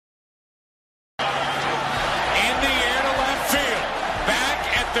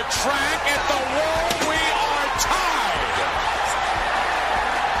track at the wall. We are tied.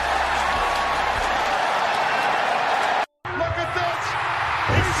 Look at this.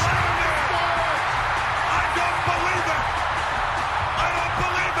 He's landing it. I don't believe it. I don't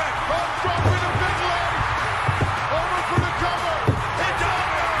believe it. Dropping a big leg. Over for the cover. He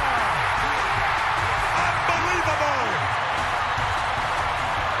got it. Unbelievable.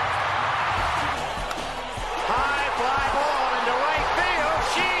 High fly ball into right field.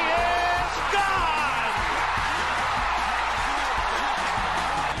 She is gone.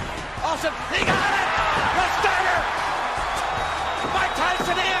 Awesome. He got it. The starter. Mike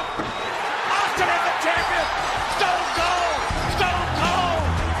Tyson in. Austin is the champion. Stone Cold. Stone Cold.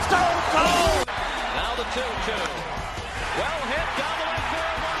 Stone Cold. Now the 2-2. Well hit down the left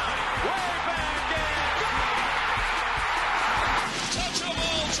field line. Way back in. Touch a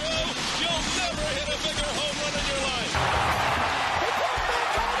ball, Joe. You'll never hit a bigger home run in your life. He puts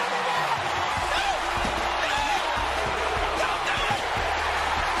that on in the net. No! No! Don't do it!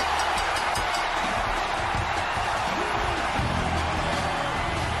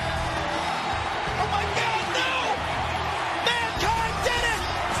 Oh my God, no! Mankind did it!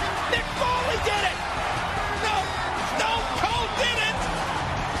 Nick Foley did it! No! Stone Cold did it!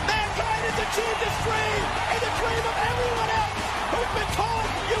 Mankind has achieved his dream and the dream of everyone else who's been told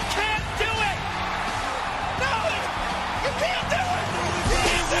you can't do it! No! You can't do it! You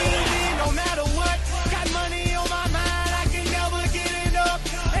can't do it! No matter what, got money on my mind, I can never get enough.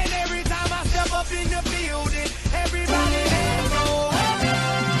 And every time I step up in the building, everybody hands go up.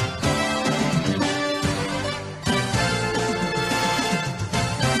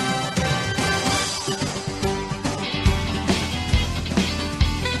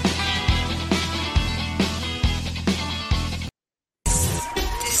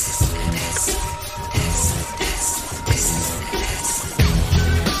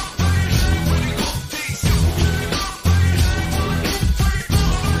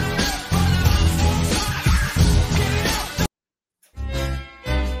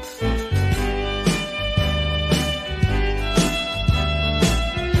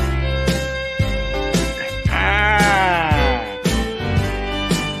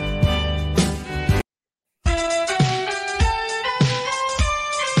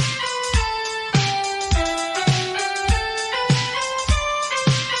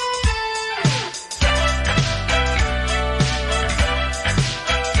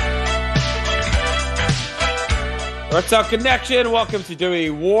 What's up, Connection? Welcome to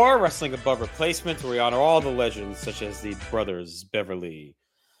WWE WAR, Wrestling Above Replacement, where we honor all the legends, such as the Brothers Beverly,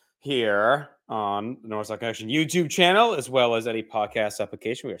 here on the Northside Connection YouTube channel, as well as any podcast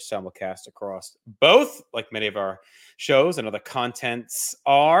application. We are simulcast across both, like many of our shows and other contents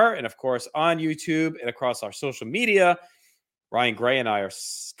are, and of course on YouTube and across our social media. Ryan Gray and I are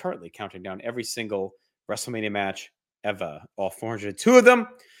currently counting down every single WrestleMania match ever, all 402 of them.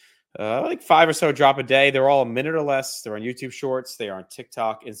 Like 5 or so drop a day. They're all a minute or less. They're on YouTube Shorts. They are on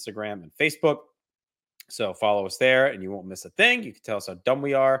TikTok, Instagram, and Facebook. So follow us there, and you won't miss a thing. You can tell us how dumb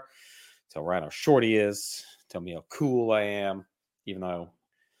we are. Tell Ryan how short he is. Tell me how cool I am, even though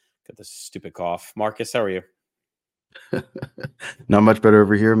I got this stupid cough. Marcus, how are you? Not much better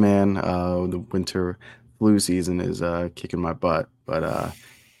over here, man. The winter flu season is kicking my butt. But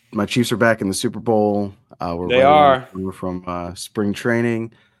my Chiefs are back in the Super Bowl. We're from spring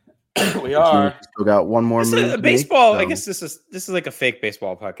training. We are. Still got one more move. Baseball. I guess this is like a fake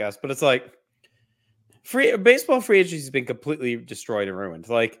baseball podcast, but it's like baseball free agency has been completely destroyed and ruined.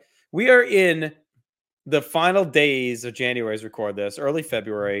 Like, we are in the final days of January as we record this, early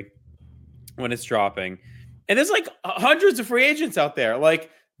February when it's dropping, and there's like hundreds of free agents out there. Like,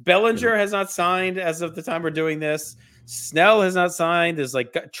 Bellinger has not signed as of the time we're doing this. Snell has not signed. There's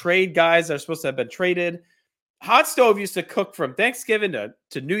like trade guys that are supposed to have been traded. Hot Stove used to cook from Thanksgiving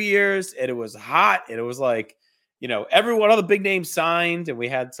to New Year's, and it was hot, and it was like, you know, all the big names signed, and we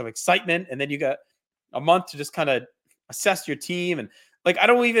had some excitement, and then you got a month to just kind of assess your team, and like, I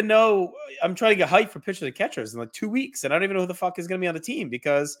don't even know. I'm trying to get hyped for pitchers and catchers in like 2 weeks, and I don't even know who the fuck is going to be on the team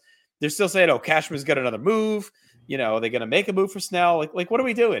because they're still saying, "Oh, Cashman's got another move." You know, are they going to make a move for Snell? Like, what are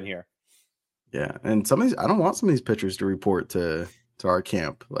we doing here? Yeah, and I don't want some of these pitchers to report to our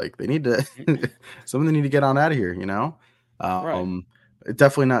camp. Like, they need to some of them need to get on out of here, you know. Right.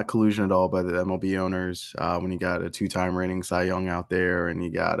 Definitely not collusion at all by the MLB owners. When you got a 2-time reigning Cy Young out there, and you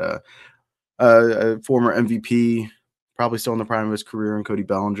got a former MVP, probably still in the prime of his career, and Cody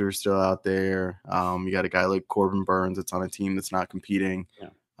Bellinger still out there. You got a guy like Corbin Burns that's on a team that's not competing.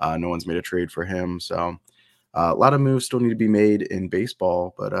 Yeah. No one's made a trade for him, so a lot of moves still need to be made in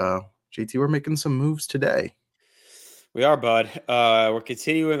baseball. But JT, we're making some moves today. We are, bud. We're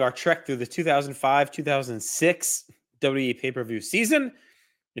continuing our trek through the 2005-2006 WWE pay-per-view season.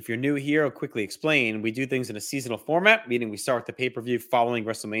 If you're new here, I'll quickly explain. We do things in a seasonal format, meaning we start the pay-per-view following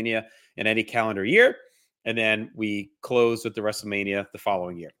WrestleMania in any calendar year, and then we close with the WrestleMania the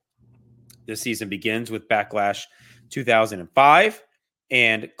following year. This season begins with Backlash 2005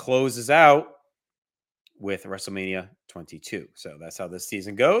 and closes out with WrestleMania 22. So that's how this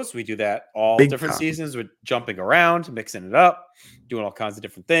season goes. We do that all Big different time. seasons with jumping around, mixing it up, doing all kinds of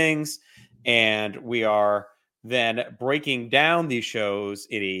different things. And we are then breaking down these shows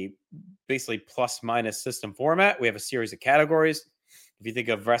in a basically plus minus system format. We have a series of categories. If you think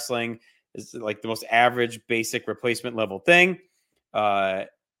of wrestling as like the most average basic replacement level thing,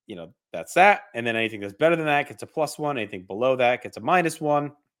 that's that. And then anything that's better than that gets a +1. Anything below that gets a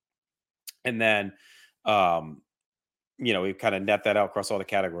 -1. And then we kind of net that out across all the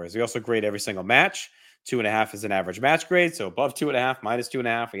categories. We also grade every single match. 2.5 is an average match grade. So above 2.5,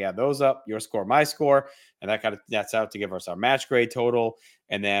 -2.5, we add those up, your score, my score, and that kind of nets out to give us our match grade total.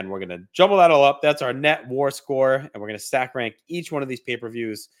 And then we're going to jumble that all up. That's our net WAR score. And we're going to stack rank each one of these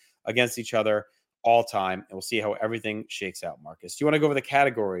pay-per-views against each other all time. And we'll see how everything shakes out. Marcus, do you want to go over the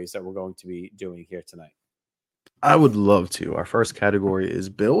categories that we're going to be doing here tonight? I would love to. Our first category is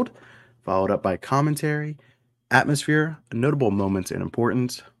build, followed up by commentary, atmosphere, notable moments and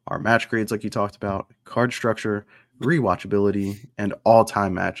importance, our match grades like you talked about, card structure, rewatchability, and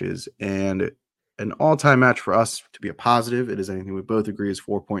all-time matches. And an all-time match for us to be a positive, it is anything we both agree is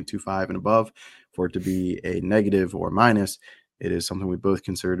 4.25 and above. For it to be a negative or minus, it is something we both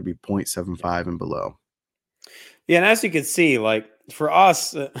consider to be 0.75 and below. Yeah, and as you can see, like for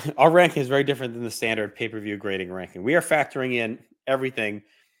us, our ranking is very different than the standard pay-per-view grading ranking. We are factoring in everything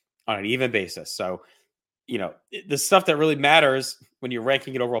on an even basis. So, the stuff that really matters when you're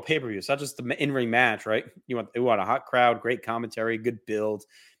ranking an overall pay-per-view, it's not just the in-ring match, right? You want a hot crowd, great commentary, good build,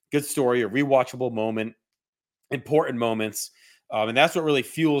 good story, a rewatchable moment, important moments. And that's what really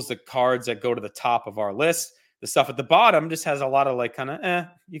fuels the cards that go to the top of our list. The stuff at the bottom just has a lot of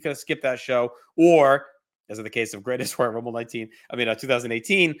you could have skipped that show, or as in the case of Greatest Royal Rumble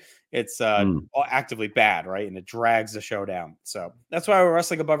 2018, it's actively bad, right? And it drags the show down. So that's why we're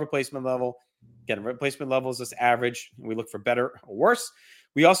wrestling above replacement level. Again, replacement level is just average. We look for better or worse.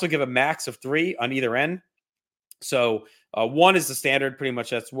 We also give a max of 3 on either end. So 1 is the standard. Pretty much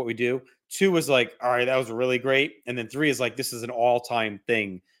that's what we do. 2 is like, all right, that was really great. And then 3 is like, this is an all-time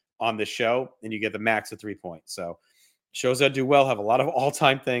thing on the show. And you get the max of 3 points. So shows that do well have a lot of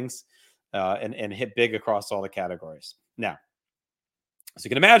all-time things and hit big across all the categories. Now, as you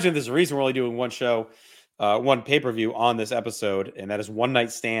can imagine, there's a reason we're only doing one show, one pay-per-view on this episode, and that is One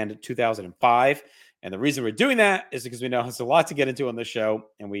Night Stand 2005. And the reason we're doing that is because we know there's a lot to get into on this show,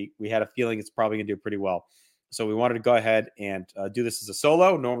 and we had a feeling it's probably going to do pretty well. So we wanted to go ahead and do this as a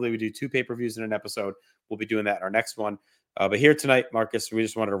solo. Normally we do 2 pay-per-views in an episode. We'll be doing that in our next one. But here tonight, Marcus, we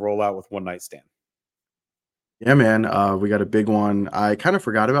just wanted to roll out with One Night Stand. Yeah, man. We got a big one. I kind of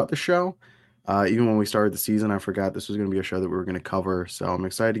forgot about the show. Even when we started the season, I forgot this was going to be a show that we were going to cover. So I'm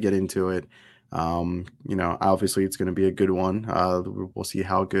excited to get into it. Obviously it's going to be a good one. We'll see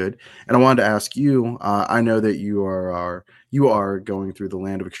how good. And I wanted to ask you, I know that you are going through the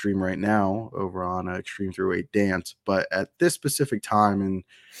land of extreme right now over on Extreme Thruweight Dance, but at this specific time in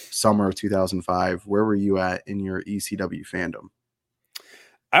summer of 2005, where were you at in your ECW fandom?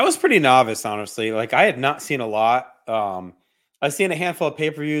 I was pretty novice, honestly. Like I had not seen a lot. I've seen a handful of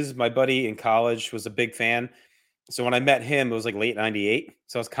pay-per-views. My buddy in college was a big fan. So when I met him, it was like late 98.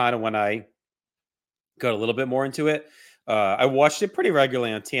 So it's kind of when I got a little bit more into it. I watched it pretty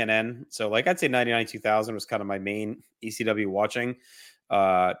regularly on TNN. So like I'd say 99, 2000 was kind of my main ECW watching.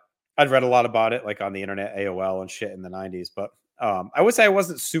 I'd read a lot about it like on the internet, AOL and shit in the 90s. But I would say I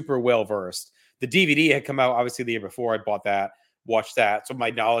wasn't super well versed. The DVD had come out obviously the year before. I bought that, watched that. So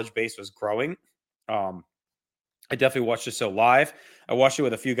my knowledge base was growing. I definitely watched the show live. I watched it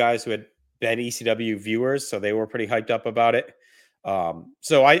with a few guys who had been ECW viewers, so they were pretty hyped up about it.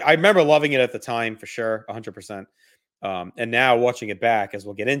 So I remember loving it at the time for sure, 100%. And now watching it back, as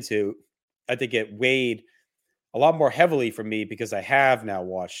we'll get into, I think it weighed a lot more heavily for me because I have now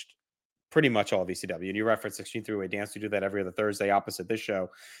watched pretty much all of ECW. And you referenced Extreme Thruweight Dance. We do that every other Thursday opposite this show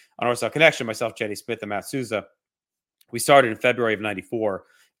on Northside Connection. Myself, Jenny Smith, and Matt Souza. We started in February of 94.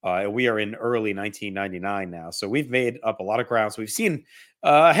 And we are in early 1999 now. So we've made up a lot of ground. So we've seen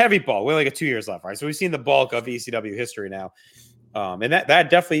a heavy bulk. We only got 2 years left, right? So we've seen the bulk of ECW history now. And that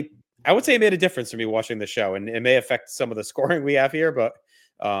definitely, I would say, made a difference for me watching the show. And it may affect some of the scoring we have here, but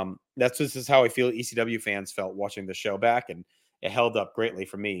this is how I feel ECW fans felt watching the show back. And it held up greatly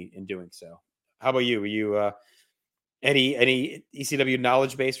for me in doing so. How about you? Were you Any ECW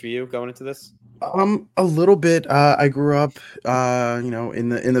knowledge base for you going into this? A little bit. I grew up, in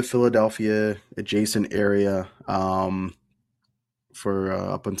the Philadelphia adjacent area, for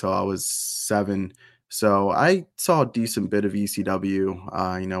up until I was 7. So I saw a decent bit of ECW,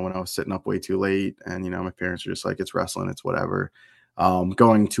 when I was sitting up way too late, and my parents were just like, "It's wrestling, it's whatever."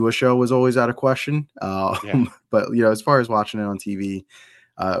 Going to a show was always out of question. Yeah. But as far as watching it on TV,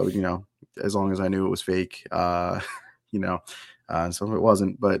 as long as I knew it was fake, some of it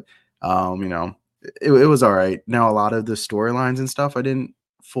wasn't, but it was all right. Now, a lot of the storylines and stuff I didn't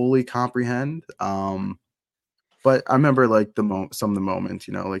fully comprehend. But I remember like some of the moments,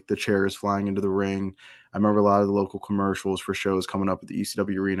 like the chairs flying into the ring. I remember a lot of the local commercials for shows coming up at the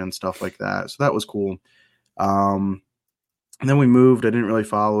ECW arena and stuff like that. So that was cool. And then we moved. I didn't really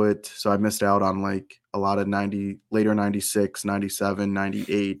follow it. So I missed out on like a lot of later 96, 97,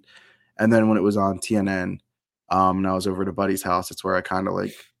 98. And then when it was on TNN, and I was over at a buddy's house, it's where I kind of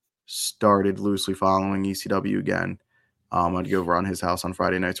like started loosely following ECW again. I'd go over on his house on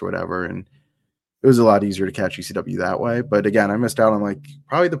Friday nights or whatever, and it was a lot easier to catch ECW that way. But again, I missed out on like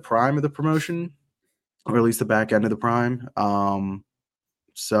probably the prime of the promotion, or at least the back end of the prime.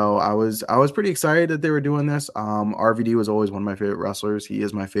 So I was pretty excited that they were doing this. RVD was always one of my favorite wrestlers. He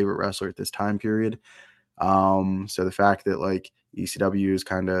is my favorite wrestler at this time period. So the fact that like ECW is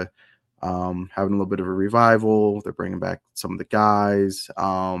kind of having a little bit of a revival, they're bringing back some of the guys,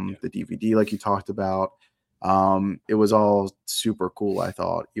 the DVD like you talked about. It was all super cool, I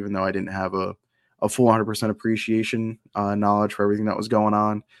thought, even though I didn't have a full 100% appreciation, knowledge for everything that was going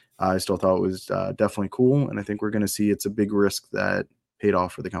on. I still thought it was definitely cool, and I think we're going to see it's a big risk that paid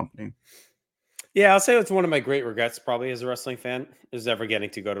off for the company. Yeah, I'll say it's one of my great regrets probably as a wrestling fan is ever getting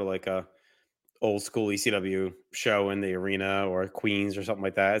to go to like a old school ECW show in the arena or Queens or something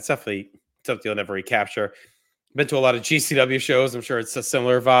like that. It's definitely something you'll never recapture. Been to a lot of GCW shows. I'm sure it's a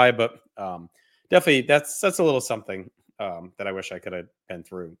similar vibe, but definitely that's a little something that I wish I could have been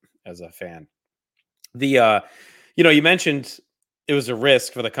through as a fan. The you mentioned it was a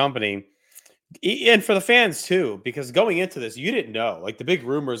risk for the company and for the fans too, because going into this, you didn't know. Like the big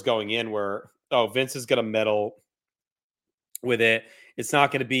rumors going in were, oh, Vince is going to meddle with it. It's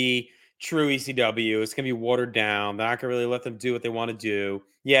not going to be true ECW. It's going to be watered down. They're not going to really let them do what they want to do.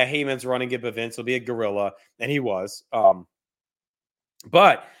 Yeah, Heyman's running it, but Vince will be a gorilla, and he was.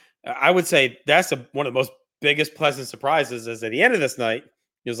 But I would say that's one of the most biggest pleasant surprises is at the end of this night,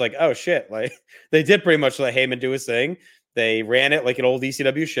 it was like, oh shit, like they did pretty much let Heyman do his thing. They ran it like an old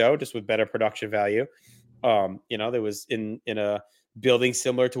ECW show, just with better production value. There was in a building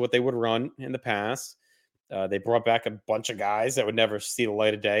similar to what they would run in the past. They brought back a bunch of guys that would never see the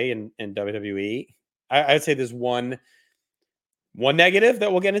light of day in WWE. I'd say there's one negative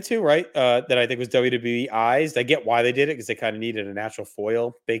that we'll get into, right? That I think was WWE eyes. I get why they did it because they kind of needed a natural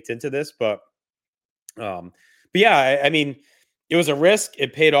foil baked into this, but yeah, I mean, it was a risk.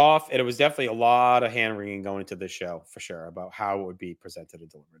 It paid off, and it was definitely a lot of hand wringing going into this show for sure about how it would be presented and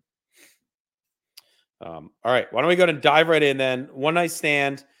delivered. All right, why don't we go and dive right in then? One Night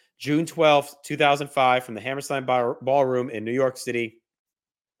Stand, June 12th, 2005, from the Hammerstein Ballroom in New York City.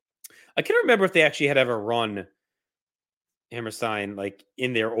 I can't remember if they actually had ever run Hammerstein like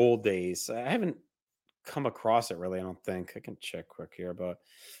in their old days. I haven't come across it really. I don't think. I can check quick here, but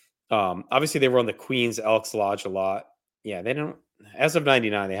obviously they run the Queen's Elks Lodge a lot. Yeah, they don't. As of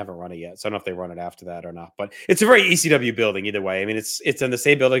 99, they haven't run it yet. So I don't know if they run it after that or not. But it's a very ECW building either way. I mean, it's in the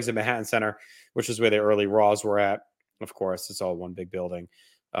same buildings at Manhattan Center, which is where the early Raws were at. Of course, it's all one big building.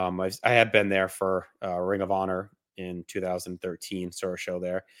 I had been there for Ring of Honor in 2013, saw a show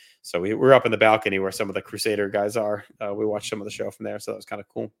there. So we were up in the balcony where some of the Crusader guys are. We watched some of the show from there, so that was kind of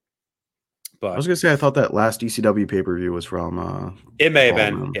cool. But I was gonna say I thought that last ECW pay-per-view was from it may have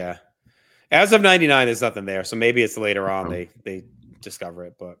been, yeah. As of 99, there's nothing there, so maybe it's later on they discover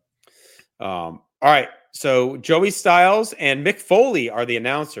it. But all right, so Joey Styles and Mick Foley are the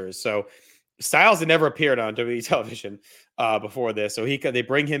announcers. So Styles had never appeared on WWE television before this, so they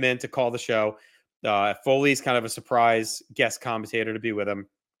bring him in to call the show. Foley's kind of a surprise guest commentator to be with him,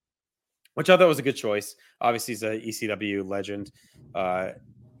 which I thought was a good choice. Obviously, he's a ECW legend.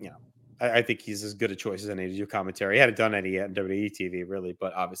 I think he's as good a choice as any to do commentary. He hadn't done any yet in WWE TV, really,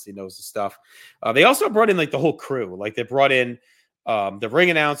 but obviously knows the stuff. They also brought in like the whole crew. Like they brought in the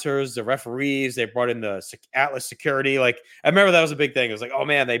ring announcers, the referees. They brought in the Atlas security. Like I remember that was a big thing. It was like, oh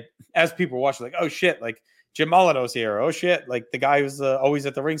man, as people were watching, like, oh shit, like Jim Molyneux's here. Oh shit, like the guy who's always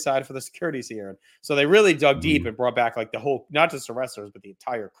at the ringside for the security's here. And so they really dug deep and brought back like the whole, not just the wrestlers, but the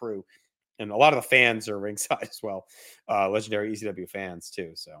entire crew. And a lot of the fans are ringside as well. Legendary ECW fans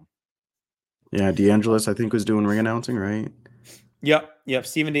too. So. Yeah, DeAngelis, I think, was doing ring announcing, right? Yep.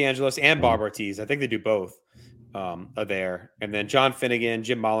 Steven DeAngelis and Yeah. Bob Ortiz. I think they do both. Are there, and then John Finnegan,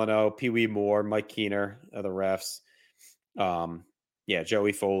 Jim Molyneux, Pee Wee Moore, Mike Keener are the refs. Yeah,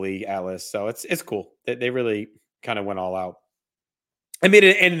 Joey Foley, Alice. So it's cool. They really kind of went all out. I mean,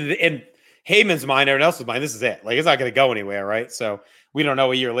 in Heyman's mind, everyone else's mind, this is it. Like, it's not going to go anywhere, right? So we don't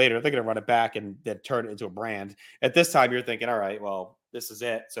know a year later they're going to run it back and then turn it into a brand. At this time, you're thinking, all right, well, this is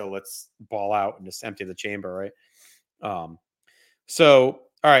it. So let's ball out and just empty the chamber, right? So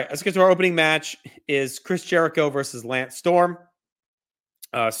all right, let's get to our opening match. Is Chris Jericho versus Lance Storm.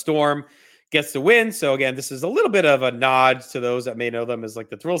 Storm gets the win. So again, this is a little bit of a nod to those that may know them as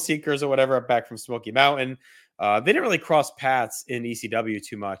like the Thrill Seekers or whatever, back from Smoky Mountain. They didn't really cross paths in ECW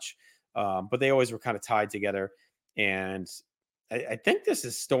too much, but they always were kind of tied together. And I think this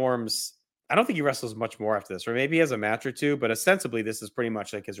is Storm's. I don't think he wrestles much more after this, or maybe he has a match or two, but ostensibly this is pretty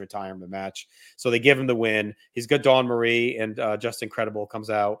much like his retirement match. So they give him the win. He's got Dawn Marie, and Just Incredible comes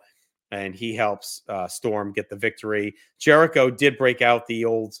out, and he helps Storm get the victory. Jericho did break out the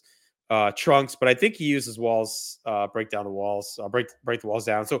old trunks, but I think he uses walls, break down the walls, break the walls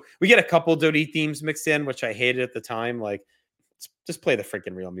down. So we get a couple WWE themes mixed in, which I hated at the time. Like, just play the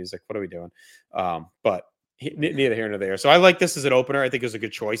freaking real music. What are we doing? But neither here nor there. So I like this as an opener. I think it was a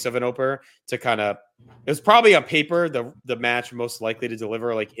good choice of an opener to kind of. It was probably on paper the match most likely to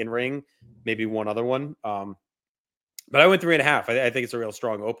deliver, like in ring, maybe one other one. But I went 3.5. I think it's a real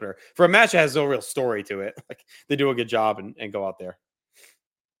strong opener for a match that has no real story to it. Like, they do a good job and go out there.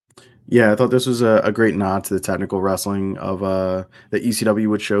 Yeah, I thought this was a great nod to the technical wrestling of that ECW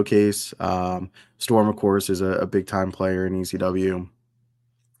would showcase. Storm, of course, is a big time player in ECW.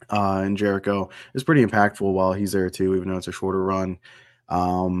 And Jericho is pretty impactful while he's there too, even though it's a shorter run.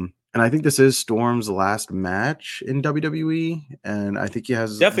 And I think this is Storm's last match in WWE, and I think he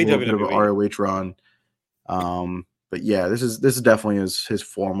has Definitely a little bit of an WWE. ROH run. But yeah, this is definitely his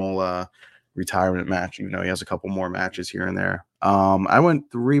formal retirement match, even though he has a couple more matches here and there. I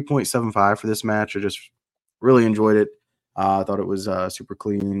went 3.75 for this match. I just really enjoyed it. I thought it was super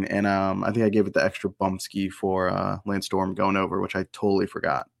clean, and I think I gave it the extra bump ski for Lance Storm going over, which I totally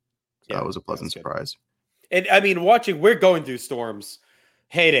forgot. So that was a pleasant surprise. And I mean, we're going through Storm's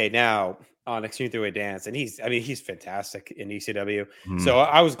heyday now on Extreme Three-Way Dance, and he's fantastic in ECW. Mm-hmm. So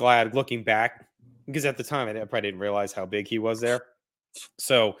I was glad looking back, because at the time I probably didn't realize how big he was there.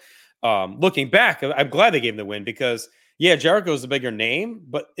 So looking back, I'm glad they gave him the win, because yeah, Jericho's a bigger name,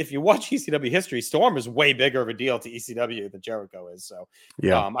 but if you watch ECW history, Storm is way bigger of a deal to ECW than Jericho is. So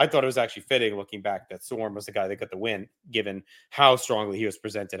yeah, I thought it was actually fitting looking back that Storm was the guy that got the win, given how strongly he was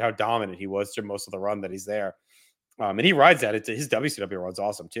presented, how dominant he was through most of the run that he's there. And he rides that. His WCW run's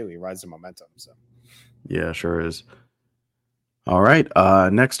awesome too. He rides the momentum. So yeah, sure is. All right.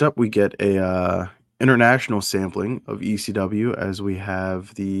 Next up, we get a international sampling of ECW, as we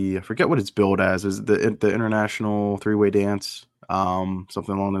have I forget what it's billed as, is the International Three-Way Dance,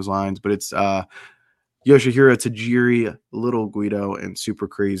 something along those lines, but it's Yoshihiro Tajiri, Little Guido, and Super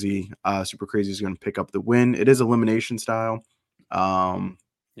Crazy. Super Crazy is going to pick up the win. It is elimination style. And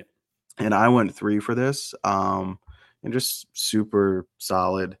I went 3 for this, and just super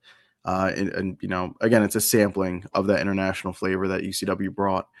solid. And you know, again, it's a sampling of that international flavor that ECW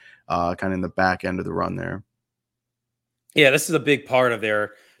brought kind of in the back end of the run there. Yeah, this is a big part of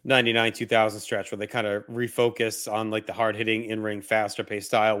their 99-2000 stretch, where they kind of refocus on like the hard-hitting, in-ring, faster-paced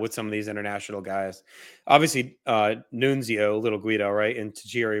style with some of these international guys. Obviously, Nunzio, Little Guido, right, and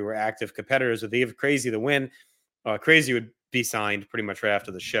Tajiri were active competitors. If they give Crazy the win, Crazy would be signed pretty much right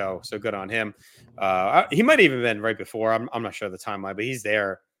after the show. So good on him. He might have even been right before. I'm not sure the timeline, but he's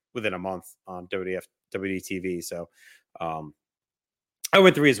there within a month on WDTV. So I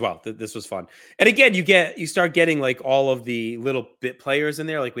went 3 as well. This was fun. And again, you start getting like all of the little bit players in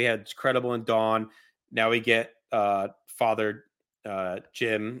there. Like we had Credible and Dawn. Now we get Father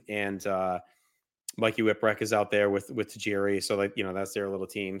Jim and Mikey Whipwreck is out there with Tajiri. So like, you know, that's their little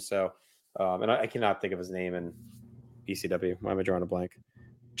team. So and I cannot think of his name in ECW. Why am I drawing a blank?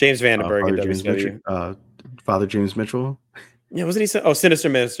 James Vandenberg in WCW. Father James Mitchell. Yeah, wasn't he? Oh, Sinister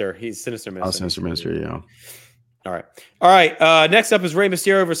Minister. He's Sinister Minister. Oh, Sinister Minister, yeah. All right. Next up is Rey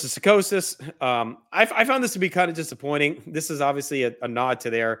Mysterio versus Psychosis. I found this to be kind of disappointing. This is obviously a nod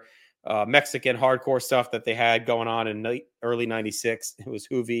to their Mexican hardcore stuff that they had going on in early '96. It was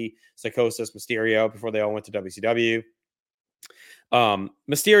Hoovy, Psychosis, Mysterio before they all went to WCW.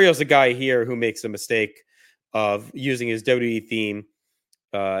 Mysterio's a guy here who makes a mistake of using his WWE theme,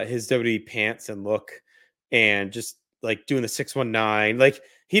 his WWE pants and look, and just like doing the 619. Like,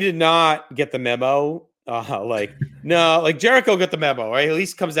 he did not get the memo. Like Jericho got the memo, right? At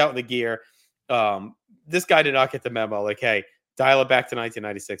least comes out in the gear. this guy did not get the memo. Like, hey, dial it back to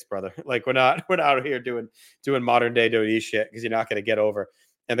 1996, brother. Like, we're not out here doing modern day WWE shit because you're not going to get over.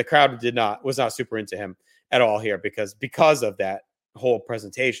 And the crowd was not super into him at all here because of that whole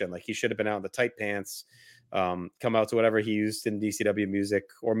presentation. Like, he should have been out in the tight pants, come out to whatever he used in DCW music,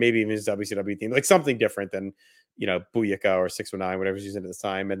 or maybe even his WCW theme, like something different than, Booyaka or 619, whatever he's using at the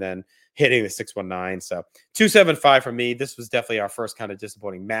time, and then hitting the 619. So 275 for me. This was definitely our first kind of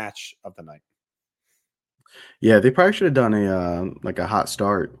disappointing match of the night. Yeah, they probably should have done a hot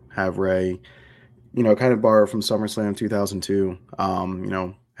start, have Ray, kind of borrow from SummerSlam 2002.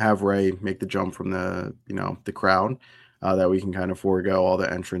 Have Ray make the jump from the crowd, that we can kind of forego all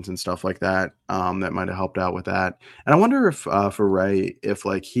the entrance and stuff like that. That might have helped out with that. And I wonder if for Ray, if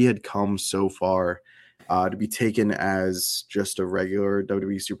like he had come so far to be taken as just a regular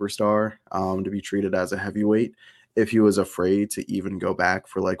WWE superstar, to be treated as a heavyweight, if he was afraid to even go back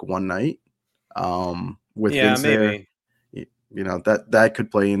for like one night. With Vince maybe there, that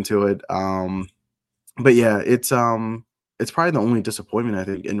could play into it. But yeah, it's probably the only disappointment I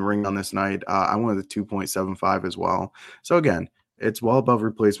think in ring on this night. I wanted the 2.75 as well. So again, it's well above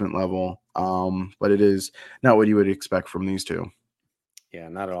replacement level. But it is not what you would expect from these two. Yeah,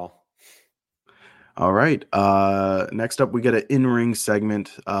 not at all. All right. Next up, we get an in-ring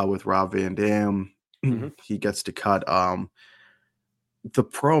segment with Rob Van Dam. Mm-hmm. He gets to cut the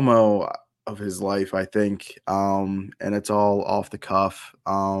promo of his life, I think, and it's all off the cuff.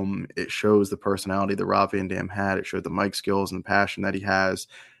 It shows the personality that Rob Van Dam had. It showed the mic skills and the passion that he has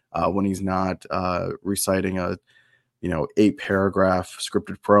when he's not reciting a 8-paragraph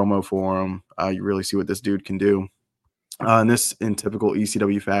scripted promo for him. You really see what this dude can do. And this, in typical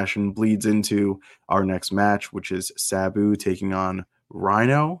ECW fashion, bleeds into our next match, which is Sabu taking on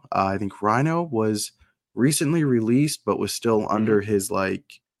Rhino. I think Rhino was recently released, but was still under his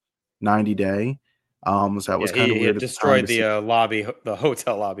 90-day. So that was kind of weird. He destroyed the lobby, the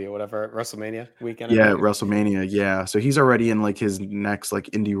hotel lobby or whatever at WrestleMania weekend. Yeah, WrestleMania. Yeah. So he's already in his next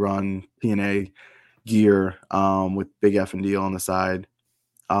indie run TNA gear with Big F and Deal on the side.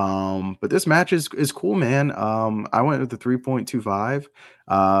 But this match is cool, man. I went with the 3.25,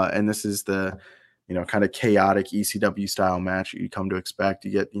 and this is the kind of chaotic ECW style match you come to expect.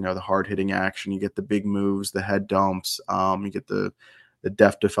 You get the hard hitting action, you get the big moves, the head dumps, you get the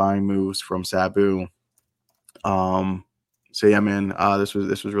death defying moves from Sabu. So yeah, man, this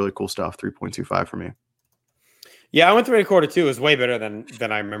was really cool stuff. 3.25 for me. Yeah, I went 3.25 too. It was way better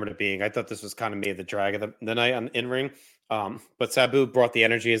than I remembered it being. I thought this was kind of made the drag of the night on in ring. But Sabu brought the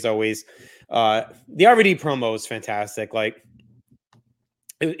energy as always. The RVD promo is fantastic. Like,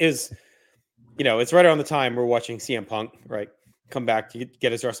 it is, it's right around the time we're watching CM Punk, right, come back to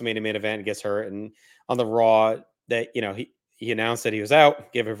get his WrestleMania main event, gets hurt, and on the Raw that he announced that he was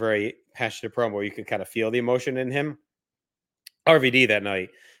out, gave a very passionate promo where you could kind of feel the emotion in him. RVD that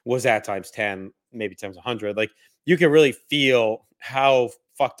night was at times 10, maybe times 100. Like, you can really feel how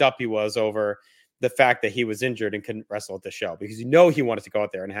fucked up he was over the fact that he was injured and couldn't wrestle at the show, because he wanted to go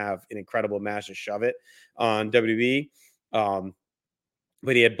out there and have an incredible match and shove it on WWE.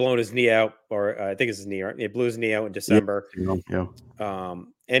 But he had blown his knee out, or I think it's his knee, right? He blew his knee out in December. Yeah.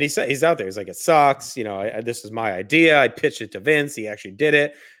 And he's out there. He's like, it sucks. This is my idea. I pitched it to Vince. He actually did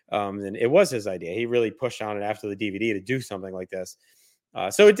it. And it was his idea. He really pushed on it after the DVD to do something like this.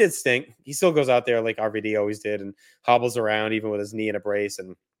 So it did stink. He still goes out there like RVD always did and hobbles around even with his knee in a brace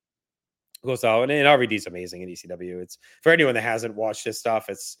and goes out. And RVD's amazing in ECW. It's for anyone that hasn't watched his stuff.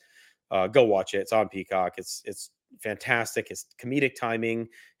 It's go watch it. It's on Peacock. It's fantastic. His comedic timing,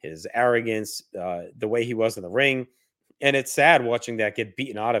 his arrogance, the way he was in the ring. And it's sad watching that get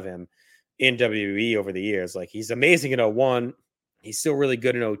beaten out of him in WWE over the years. Like, he's amazing in 01. He's still really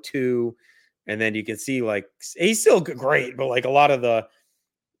good in 02. And then you can see he's still great, but a lot of the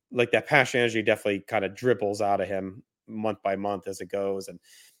that passion energy definitely kind of dribbles out of him month by month as it goes. And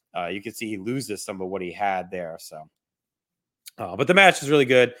you can see he loses some of what he had there. So, but the match is really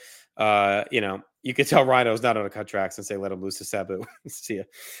good. You can tell Rhino's not on a contract since they let him lose to Sabu. See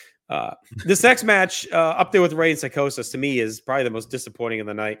ya. This next match up there with Ray and Psychosis to me is probably the most disappointing of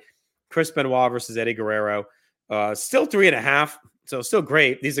the night. Chris Benoit versus Eddie Guerrero. Still 3.5. So still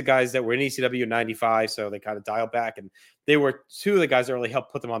great. These are guys that were in ECW in 95. So they kind of dialed back, and they were two of the guys that really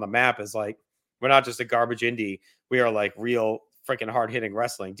helped put them on the map as we're not just a garbage indie. We are real freaking hard hitting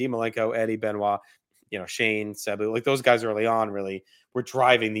wrestling. Dean Malenko, Eddie, Benoit, Shane, Sabu, those guys early on really were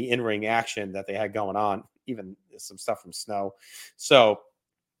driving the in-ring action that they had going on, even some stuff from Snow. So,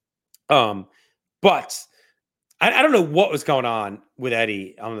 but I don't know what was going on with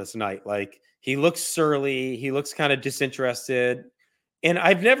Eddie on this night. He looks surly. He looks kind of disinterested. And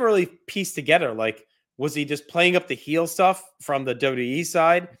I've never really pieced together, like, was he just playing up the heel stuff from the WWE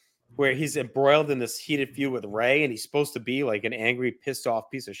side where he's embroiled in this heated feud with Ray and he's supposed to be like an angry, pissed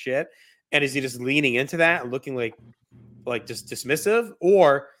off piece of shit? And is he just leaning into that and looking like just dismissive?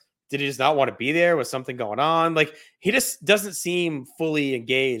 Or did he just not want to be there? Was something going on? Like, he just doesn't seem fully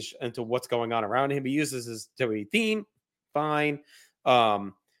engaged into what's going on around him. He uses his WWE theme. Fine.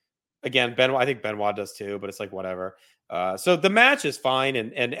 Again, Benoit, I think Benoit does too, but it's like whatever. So the match is fine,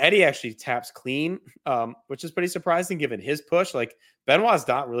 and Eddie actually taps clean, which is pretty surprising given his push. Like, Benoit's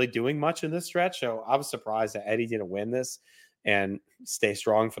not really doing much in this stretch, so I was surprised that Eddie didn't win this and stay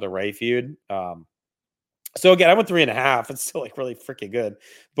strong for the Ray feud. So again, I went 3.5. It's still like really freaking good,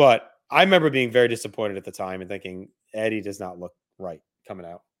 but I remember being very disappointed at the time and thinking Eddie does not look right coming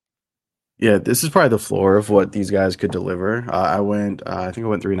out. Yeah, this is probably the floor of what these guys could deliver. I think I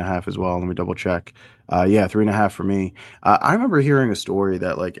went 3.5 as well. Let me double check. Yeah, 3.5 for me. I remember hearing a story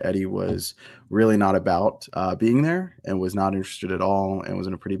that like Eddie was really not about being there and was not interested at all and was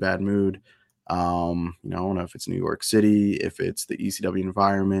in a pretty bad mood. I don't know if it's New York City, if it's the ECW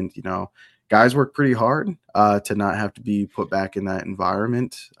environment. Guys work pretty hard to not have to be put back in that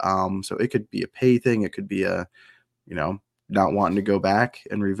environment. So it could be a pay thing. It could be a, not wanting to go back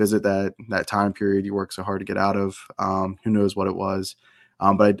and revisit that time period you worked so hard to get out of. Who knows what it was.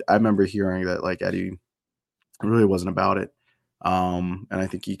 But I remember hearing that like Eddie really wasn't about it. And I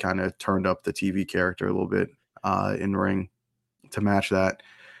think he kind of turned up the TV character a little bit in ring to match that.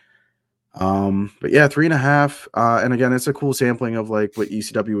 But yeah, 3.5. And again, it's a cool sampling of like what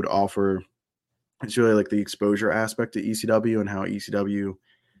ECW would offer. It's really like the exposure aspect to ECW and how ECW,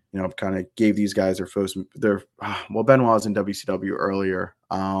 kind of gave these guys well, Benoit was in WCW earlier,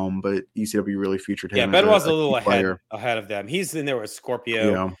 but ECW really featured him. Yeah, Benoit's a little ahead of them. He's in there with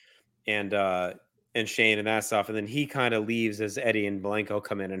Scorpio and Shane and that stuff, and then he kind of leaves as Eddie and Malenko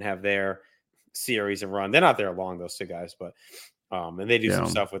come in and have their series and run. They're not there long, those two guys, but and they do some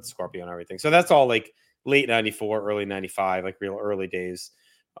stuff with Scorpio and everything. So that's all like late 94, early 95, like real early days.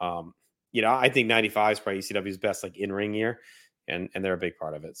 I think 95 is probably ECW's best like in-ring year. And they're a big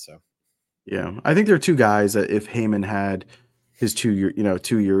part of it. So, yeah, I think there are two guys that if Heyman had his 2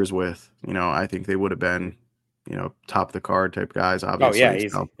 years with, I think they would have been, top of the card type guys. Obviously, easy.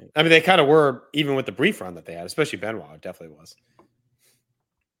 So. I mean, they kind of were even with the brief run that they had, especially Benoit. It definitely was.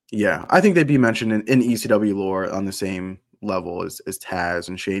 Yeah, I think they'd be mentioned in ECW lore on the same level as Taz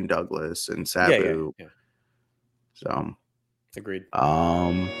and Shane Douglas and Sabu. Yeah. So, agreed.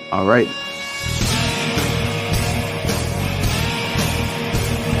 All right.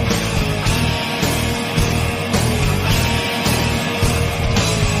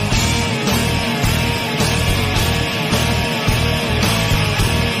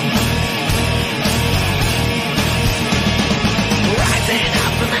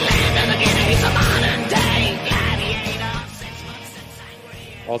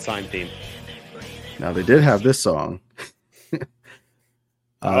 All-time theme. Now they did have this song.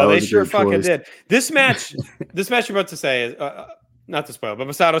 They sure fucking did. This match you're about to say is not to spoil, but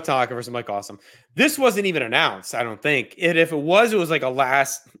Masato Tanaka versus Mike Awesome. This wasn't even announced, I don't think. If it was like a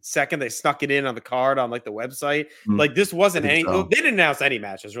last second. They snuck it in on the card on like the website. Like this wasn't any. So. They didn't announce any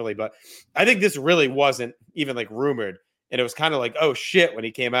matches really, but I think this really wasn't even like rumored. And it was kind of like, oh shit, when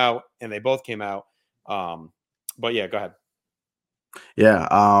he came out, and they both came out. But yeah, go ahead. Yeah.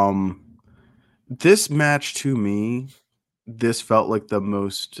 This match to me, this felt like the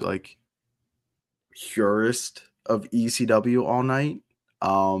most like purest of ECW all night.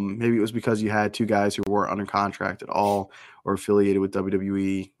 Maybe it was because you had two guys who weren't under contract at all or affiliated with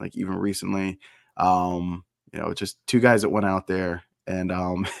WWE, like even recently. Just two guys that went out there and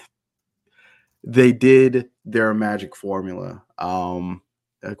they did their magic formula.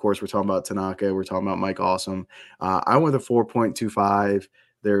 Of course, we're talking about Tanaka. We're talking about Mike Awesome. I went with a 4.25.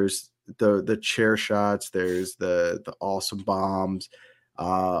 There's the chair shots. There's the awesome bombs.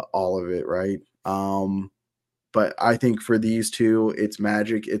 All of it, right? But I think for these two, it's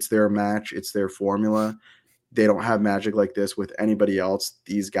magic. It's their match. It's their formula. They don't have magic like this with anybody else.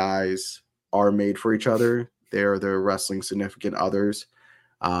 These guys are made for each other. They're their wrestling significant others.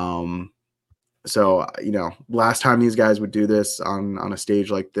 So, last time these guys would do this on a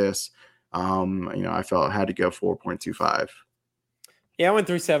stage like this, I felt I had to go 4.25. Yeah, I went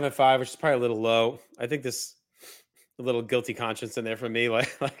 3.75, which is probably a little low. I think this a little guilty conscience in there for me,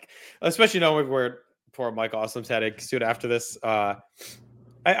 like especially knowing where poor Mike Awesome's headed. Soon after this, I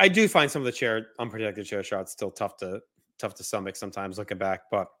do find some of the unprotected chair shots still tough to stomach sometimes looking back,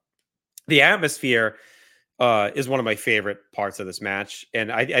 but the atmosphere is one of my favorite parts of this match.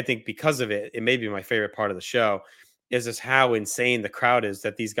 And I think because of it, it may be my favorite part of the show. is just how insane the crowd is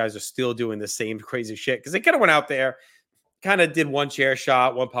that these guys are still doing the same crazy shit. Because they kind of went out there, kind of did one chair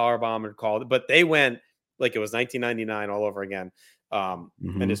shot, one power bomb, and called it, but they went like it was 1999 all over again,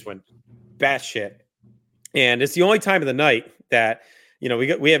 and just went batshit. And it's the only time of the night that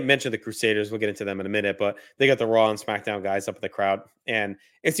we haven't mentioned the Crusaders. We'll get into them in a minute, but they got the Raw and SmackDown guys up in the crowd, and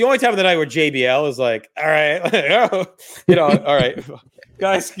it's the only time of the night where JBL is like, "All right, all right,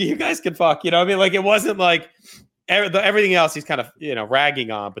 guys, you guys can fuck." I mean, like it wasn't like everything else he's kind of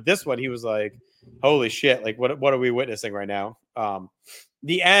ragging on, but this one he was like, "Holy shit! Like what are we witnessing right now?"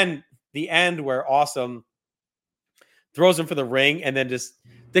 The end where Awesome throws him for the ring, and then just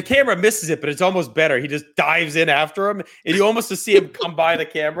the camera misses it, but it's almost better. He just dives in after him, and you almost just see him come by the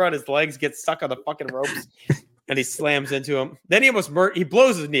camera, and his legs get stuck on the fucking ropes, and he slams into him. Then he he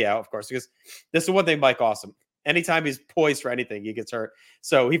blows his knee out, of course, because this is one thing Mike Awesome. Anytime he's poised for anything, he gets hurt.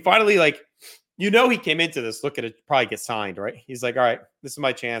 So he finally, he came into this looking to probably get signed, right? He's like, all right, this is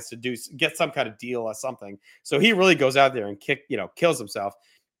my chance to get some kind of deal or something. So he really goes out there and kills himself.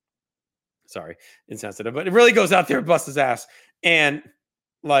 Sorry, insensitive, but it really goes out there and busts his ass. And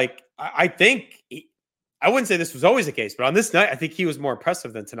I think I wouldn't say this was always the case, but on this night, I think he was more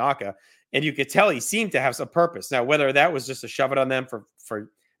impressive than Tanaka. And you could tell he seemed to have some purpose. Now, whether that was just a shove it on them for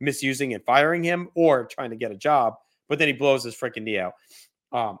misusing and firing him or trying to get a job, but then he blows his freaking knee out.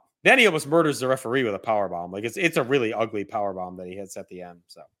 Then he almost murders the referee with a power bomb. Like it's a really ugly power bomb that he hits at the end.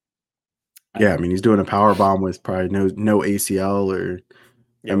 So yeah, I mean he's doing a power bomb with probably no ACL or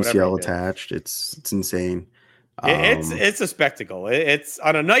MCL attached. It's insane. It's a spectacle. It's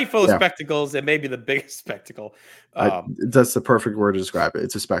on a night full of spectacles. It may be the biggest spectacle. That's the perfect word to describe it.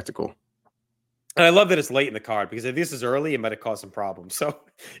 It's a spectacle. And I love that it's late in the card because if this is early, it might have caused some problems. So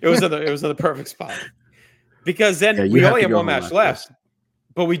it was in the perfect spot. Because then we only have one match left.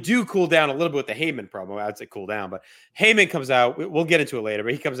 But we do cool down a little bit with the Heyman promo. I'd say cool down, but Heyman comes out. We'll get into it later,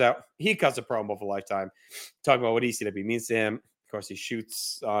 but he comes out. He cuts a promo for Lifetime, talking about what ECW means to him. Of course, he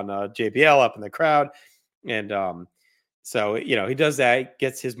shoots on JBL up in the crowd. And so, he does that,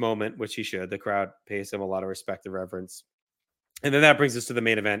 gets his moment, which he should. The crowd pays him a lot of respect and reverence. And then that brings us to the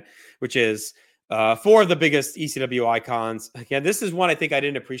main event, which is four of the biggest ECW icons. Again, this is one I think I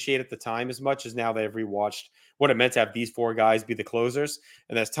didn't appreciate at the time as much as now that I've rewatched what it meant to have these four guys be the closers.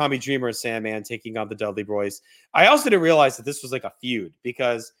 And that's Tommy Dreamer and Sandman taking on the Dudley Boys. I also didn't realize that this was like a feud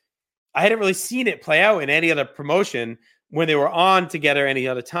because I hadn't really seen it play out in any other promotion when they were on together any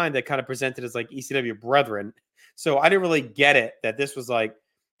other time that kind of presented as like ECW brethren. So I didn't really get it that this was like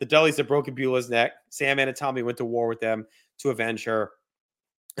the Dudleys had broken Beulah's neck. Sandman and Tommy went to war with them to avenge her.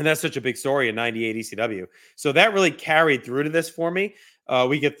 And that's such a big story in 98 ECW. So that really carried through to this for me.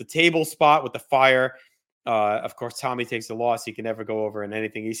 We get the table spot with the fire. Of course, Tommy takes the loss. He can never go over in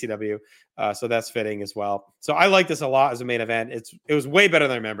anything ECW. So that's fitting as well. So I like this a lot as a main event. It was way better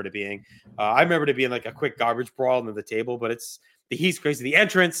than I remembered it being. I remembered it being like a quick garbage brawl under the table, but the heat's crazy. The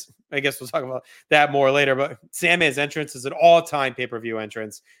entrance, I guess we'll talk about that more later, but Sandman's entrance is an all-time pay-per-view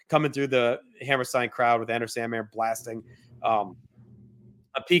entrance coming through the Hammerstein crowd with Enter Sandman blasting.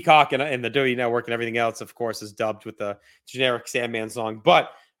 A Peacock and the WWE Network and everything else, of course, is dubbed with the generic Sandman song.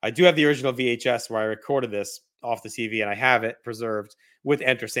 But I do have the original VHS where I recorded this off the TV, and I have it preserved with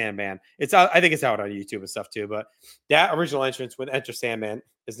Enter Sandman. I think it's out on YouTube and stuff too. But that original entrance with Enter Sandman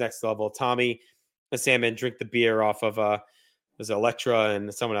is next level. Tommy and Sandman drink the beer off of there's Elektra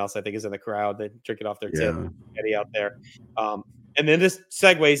and someone else I think is in the crowd. They drink it off their tip. Eddie out there, and then this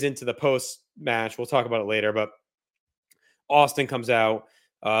segues into the post match. We'll talk about it later, but Austin comes out.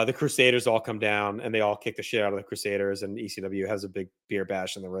 The Crusaders all come down and they all kick the shit out of the Crusaders, and ECW has a big beer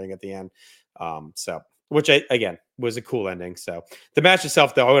bash in the ring at the end. Which again was a cool ending. So the match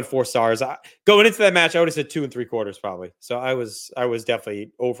itself, though, I went 4 stars. Going into that match, I would have said 2 3/4 probably. So I was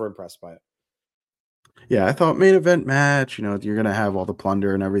definitely over impressed by it. Yeah, I thought main event match, you're gonna have all the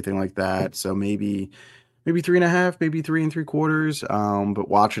plunder and everything like that. So maybe 3.5, maybe 3 3/4. But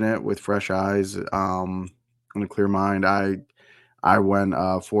watching it with fresh eyes, on a clear mind, I went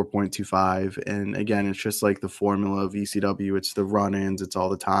 4.25. And again, it's just like the formula of ECW. It's the run-ins, it's all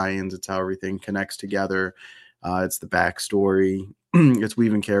the tie-ins, it's how everything connects together. It's the backstory. It's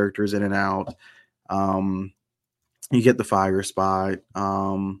weaving characters in and out. You get the fire spot.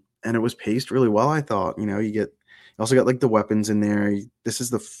 And it was paced really well, I thought. You also got like the weapons in there. This is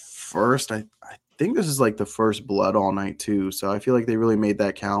the first, I think this is like the first blood all night too. So I feel like they really made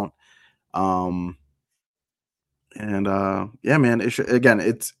that count. Yeah, man, it's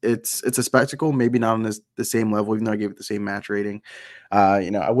a spectacle, maybe not on the same level, even though I gave it the same match rating.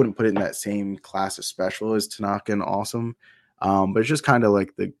 I wouldn't put it in that same class of special as Tanaka and Awesome. But it's just kind of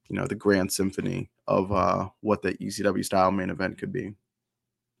like the grand symphony of what the ECW style main event could be.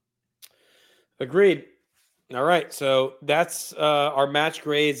 Agreed. All right, so that's our match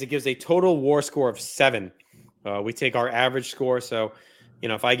grades. It gives a total WAR score of 7. We take our average score, so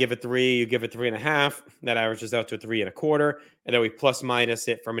if I give it 3, you give it 3.5. That averages out to a 3.25, and then we plus minus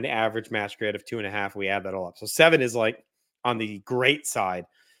it from an average match grade of 2.5. We add that all up, so 7 is like on the great side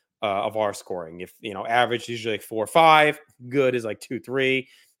of our scoring. If average is usually like 4 or 5, good is like 2, 3,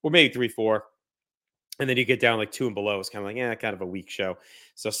 or maybe 3, 4. And then you get down like 2 and below. It's kind of like, kind of a weak show.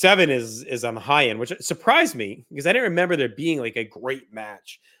 So 7 is on the high end, which surprised me because I didn't remember there being like a great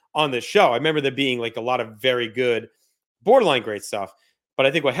match on this show. I remember there being like a lot of very good, borderline great stuff. But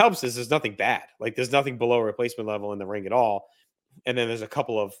I think what helps is there's nothing bad. Like there's nothing below replacement level in the ring at all. And then there's a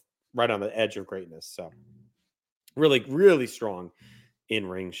couple of right on the edge of greatness. So really, really strong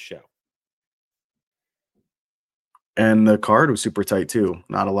in-ring show. And the card was super tight too.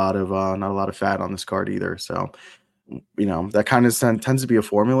 Not a lot of fat on this card either. So, that kind of tends to be a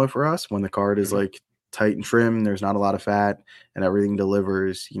formula for us when the card is like tight and trim. There's not a lot of fat and everything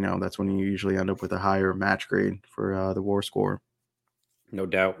delivers. That's when you usually end up with a higher match grade for the WAR score. No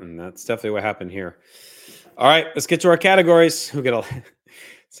doubt, and that's definitely what happened here. All right, let's get to our categories.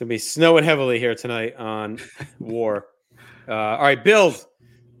 It's gonna be snowing heavily here tonight on WAR. All right, build.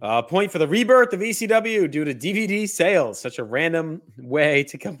 Point for the rebirth of ECW due to DVD sales. Such a random way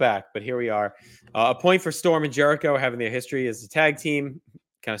to come back, but here we are. A point for Storm and Jericho having their history as a tag team,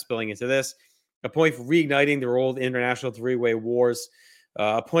 kind of spilling into this. A point for reigniting their old international three-way wars.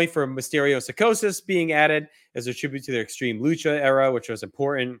 A point for Mysterio and Psychosis being added as a tribute to their Extreme Lucha era, which was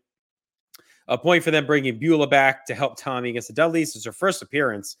important. A point for them bringing Beulah back to help Tommy against the Dudleys. It's her first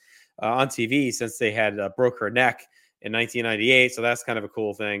appearance on TV since they had broke her neck in 1998, so that's kind of a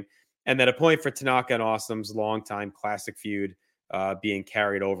cool thing. And then a point for Tanaka and Awesome's longtime classic feud being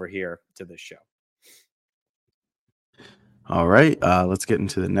carried over here to this show. All right, let's get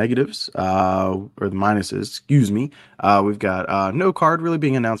into the negatives or the minuses. Excuse me. We've got no card really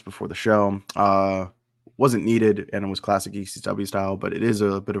being announced before the show. Wasn't needed, and it was classic ECW style, but it is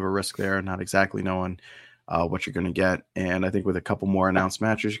a bit of a risk there, not exactly knowing what you're going to get. And I think with a couple more announced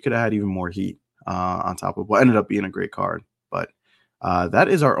matches, you could have had even more heat on top of what ended up being a great card. But that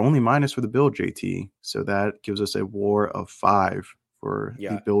is our only minus for the build, JT. So that gives us a WAR of 5 for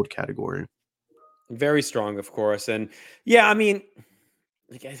the build category. Very strong, of course. And yeah, I mean,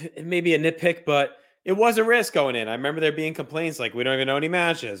 it may be a nitpick, but it was a risk going in. I remember there being complaints like, we don't even know any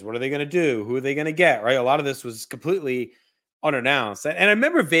matches. What are they going to do? Who are they going to get? Right. A lot of this was completely unannounced. And I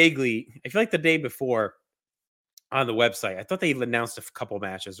remember vaguely, I feel like the day before on the website, I thought they announced a couple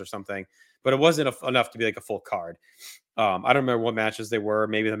matches or something, but it wasn't enough to be like a full card. I don't remember what matches they were,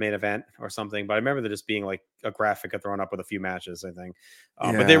 maybe the main event or something, but I remember there just being like a graphic thrown up with a few matches, I think.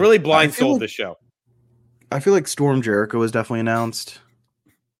 But they really blind sold the show. I feel like Storm Jericho was definitely announced.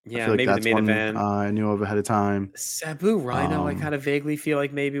 Yeah, maybe the main event. I knew of ahead of time. Sabu Rhino, I kind of vaguely feel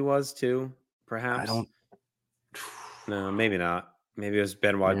like maybe was too, perhaps. No, maybe not. Maybe it was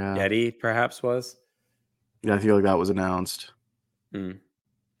Benoit Eddie, perhaps was. Yeah, I feel like that was announced. All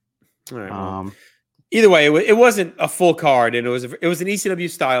right. Well, either way, it wasn't a full card, and it was an ECW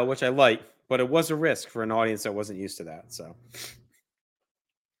style, which I like, but it was a risk for an audience that wasn't used to that. So,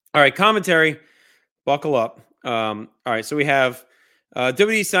 all right, commentary. Buckle up. All right, so we have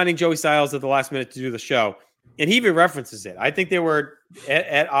WWE signing Joey Styles at the last minute to do the show, and he even references it. I think they were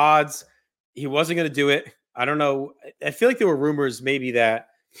at odds. He wasn't going to do it. I don't know. I feel like there were rumors maybe that,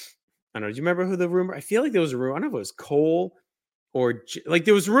 I don't know. Do you remember who the rumor? I feel like there was a rumor. I don't know if it was Cole or like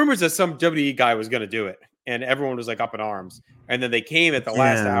there was rumors that some WWE guy was going to do it, and everyone was like up in arms. And then they came at the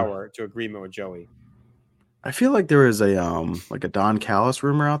last hour to agreement with Joey. I feel like there is a like a Don Callis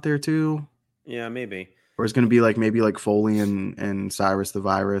rumor out there too. Yeah, maybe. Or it's going to be like maybe like Foley and Cyrus the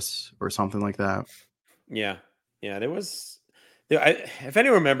Virus or something like that. Yeah, there was. If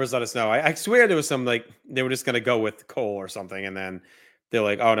anyone remembers, let us know. I swear there was some like they were just going to go with Cole or something, and then they're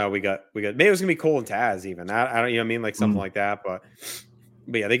like, "Oh no, we got." Maybe it was going to be Cole and Taz even. I don't, you know what I mean, like something like that. But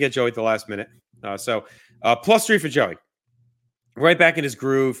yeah, they get Joey at the last minute. So +3 for Joey. Right back in his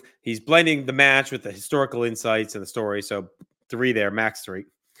groove. He's blending the match with the historical insights and the story. So 3 there, max 3.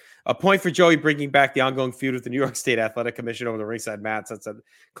 A point for Joey bringing back the ongoing feud with the New York State Athletic Commission over the ringside mats. That's a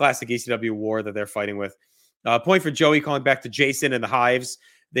classic ECW war that they're fighting with. A point for Joey calling back to Jason and the Hives.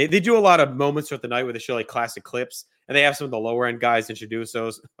 They do a lot of moments throughout the night where they show like classic clips, and they have some of the lower end guys introduce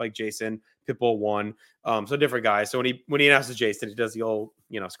those, like Jason, Pitbull 1, so different guys. So when he announces Jason, he does the old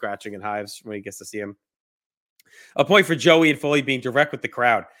scratching and Hives when he gets to see him. A point for Joey and Foley being direct with the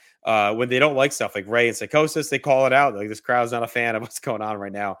crowd. when they don't like stuff like Ray and Psychosis, they call it out. Like, this crowd's not a fan of what's going on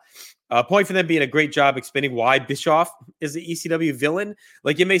right now. Point for them being a great job explaining why Bischoff is the ECW villain.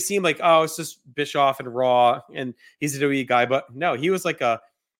 Like, it may seem like, oh, it's just Bischoff and Raw and he's a WWE guy, but no, he was like a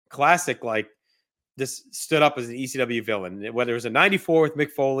classic, like, this stood up as an ECW villain, whether it was a 94 with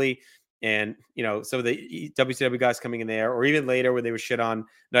Mick Foley and, you know, some of the WCW guys coming in there, or even later when they were shit on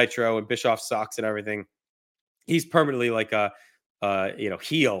Nitro and Bischoff sucks and everything. He's permanently like a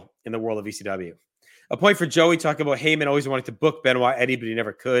heel in the world of ECW. A point for Joey talking about Heyman always wanted to book Benoit Eddie, but he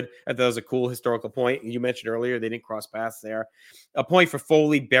never could. I thought that was a cool historical point. You mentioned earlier they didn't cross paths there. A point for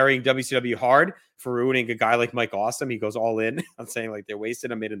Foley burying WCW hard for ruining a guy like Mike Awesome. He goes all in on saying like they're wasting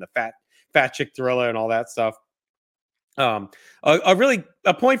him in the fat chick thriller and all that stuff. A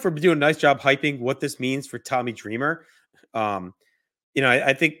point for doing a nice job hyping what this means for Tommy Dreamer.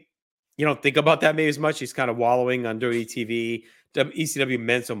 I think you don't think about that maybe as much. He's kind of wallowing on WWE TV. ECW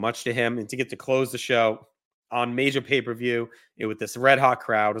meant so much to him, and to get to close the show on major pay-per-view with this red hot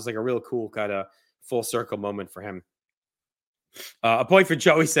crowd was like a real cool kind of full circle moment for him. A point for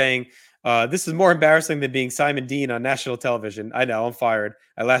Joey saying, this is more embarrassing than being Simon Dean on national television. I know, I'm fired.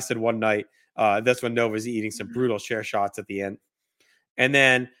 I lasted one night. That's when Nova's eating some brutal chair shots at the end. And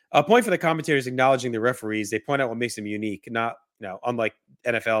then a point for the commentators acknowledging the referees. They point out what makes them unique, not, unlike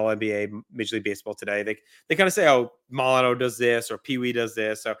NFL, NBA, Major League Baseball today. They kind of say, oh, Molino does this or Pee Wee does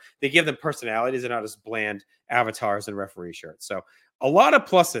this. So they give them personalities and not just bland avatars and referee shirts. So a lot of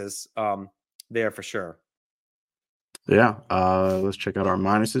pluses there for sure. Yeah, let's check out our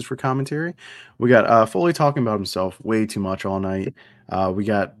minuses for commentary. We got Foley talking about himself way too much all night. We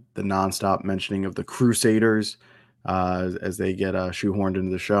got the nonstop mentioning of the Crusaders as they get shoehorned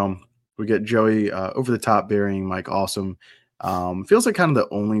into the show. We get Joey over the top burying Mike Awesome. Feels like kind of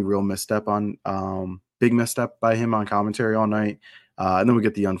the only real misstep big misstep by him on commentary all night. And then we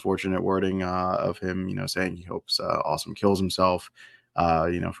get the unfortunate wording of him, saying he hopes Awesome kills himself,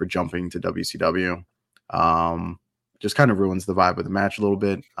 for jumping to WCW. Just kind of ruins the vibe of the match a little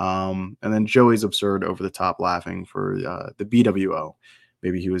bit. And then Joey's absurd over the top laughing for the BWO.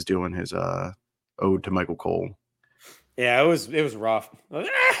 Maybe he was doing his ode to Michael Cole. Yeah, it was rough.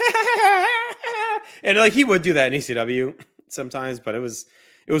 And like he would do that in ECW sometimes, but it was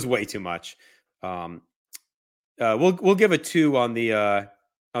way too much. We'll give a 2 on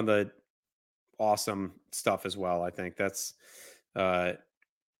the Awesome stuff as well. I think that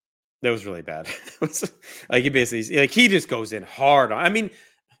was really bad. Like he basically, like he just goes in hard on. I mean,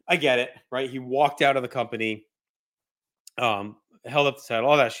 I get it, right? He walked out of the company, held up the title,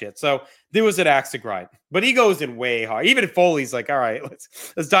 all that shit. So there was an axe to grind, but he goes in way hard. Even if Foley's like, all right,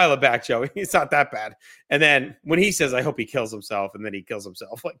 let's dial it back, Joey. It's not that bad. And then when he says, I hope he kills himself, and then he kills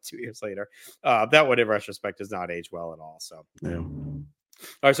himself like 2 years later, that one in retrospect does not age well at all. So yeah. All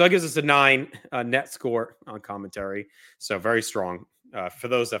right, so that gives us a 9 net score on commentary. So very strong. For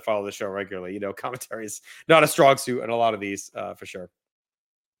those that follow the show regularly, commentary is not a strong suit in a lot of these for sure.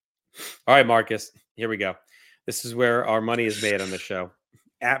 All right, Marcus, here we go. This is where our money is made on the show.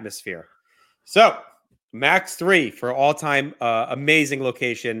 Atmosphere. So max 3 for all-time amazing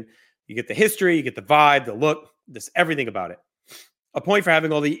location. You get the history, you get the vibe, the look, everything about it. A point for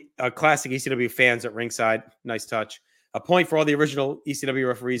having all the classic ECW fans at ringside. Nice touch. A point for all the original ECW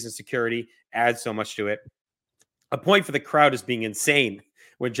referees and security. Adds so much to it. A point for the crowd as being insane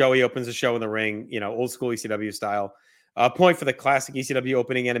when Joey opens the show in the ring, old school ECW style. A point for the classic ECW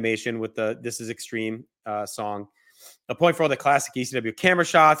opening animation with the This Is Extreme song. A point for all the classic ECW camera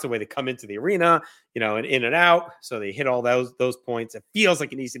shots, the way they come into the arena, and in and out. So they hit all those points. It feels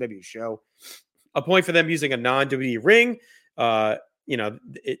like an ECW show. A point for them using a non-WWE ring. They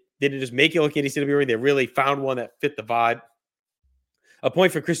didn't just make it look like an ECW ring. They really found one that fit the vibe. A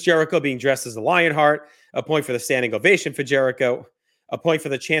point for Chris Jericho being dressed as the Lionheart. A point for the standing ovation for Jericho. A point for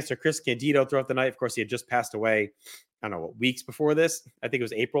the chance for Chris Candido throughout the night. Of course, he had just passed away, I don't know, weeks before this. I think it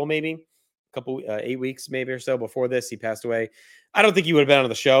was April, maybe. A couple, 8 weeks maybe or so before this, he passed away. I don't think he would have been on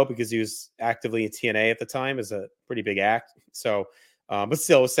the show because he was actively in TNA at the time as a pretty big act. So, but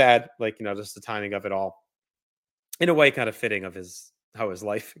still, it was sad, just the timing of it all. In a way, kind of fitting of how his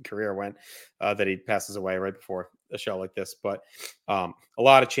life and career went, that he passes away right before a show like this. But a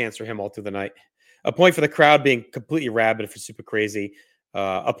lot of chance for him all through the night. A point for the crowd being completely rabid for Super Crazy.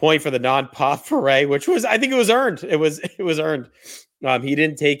 A point for the non-pop for Ray, which was, I think it was earned. It was earned. He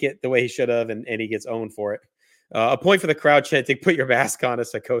didn't take it the way he should have, and he gets owned for it. A point for the crowd chanting, put your mask on, a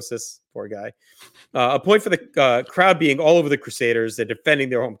Psychosis. Poor guy. A point for the crowd being all over the Crusaders. They're defending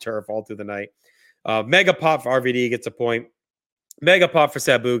their home turf all through the night. Mega pop for RVD gets a point. Mega pop for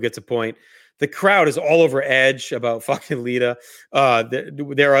Sabu gets a point. The crowd is all over Edge about fucking Lita.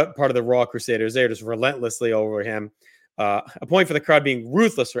 They're a part of the Raw Crusaders. They're just relentlessly over him. A point for the crowd being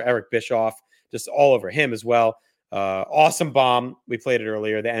ruthless for Eric Bischoff, just all over him as well. Awesome bomb. We played it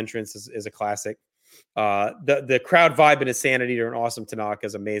earlier. The entrance is a classic. The crowd vibe and insanity during Awesome Tanaka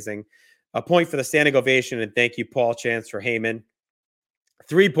is amazing. A point for the standing ovation and thank you, Paul Chance, for Heyman.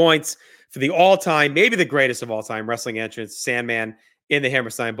 3 points for the all-time, maybe the greatest of all-time wrestling entrance, Sandman in the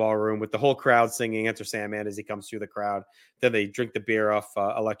Hammerstein Ballroom with the whole crowd singing Enter Sandman as he comes through the crowd. Then they drink the beer off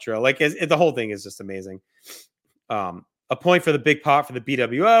Electra. Like the whole thing is just amazing. A point for the big pop for the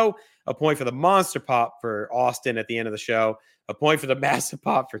BWO. A point for the monster pop for Austin at the end of the show. A point for the massive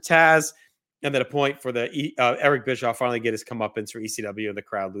pop for Taz. And then a point for the Eric Bischoff finally get his comeuppance for ECW and the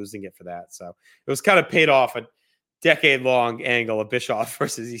crowd losing it for that. So it was kind of paid off. A decade-long angle of Bischoff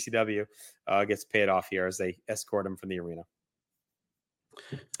versus ECW gets paid off here as they escort him from the arena.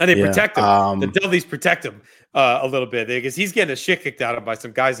 And they protect him. The Dudleys protect him a little bit because he's getting a shit kicked out of him by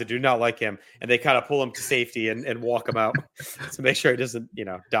some guys that do not like him. And they kind of pull him to safety and walk him out to make sure he doesn't,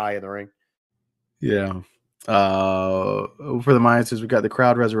 die in the ring. Yeah. For the minuses, we got the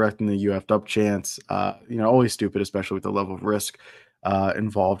crowd resurrecting the UF'd up chance. Always stupid, especially with the level of risk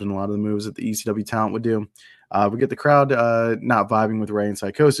involved in a lot of the moves that the ECW talent would do. We get the crowd not vibing with Rey and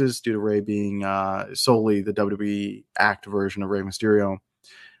Psychosis due to Rey being solely the WWE act version of Rey Mysterio.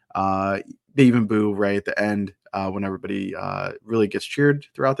 They even boo Rey at the end when everybody really gets cheered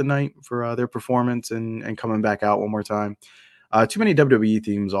throughout the night for their performance and coming back out one more time. Too many WWE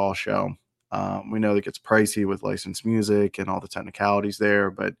themes all show. We know it gets pricey with licensed music and all the technicalities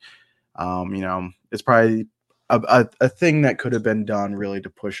there, but it's probably a thing that could have been done really to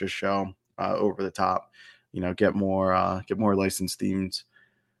push a show over the top. Get more licensed themes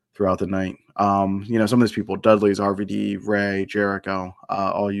throughout the night. Some of these people, Dudley's, RVD, Ray, Jericho,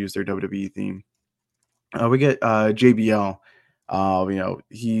 all use their WWE theme. We get JBL.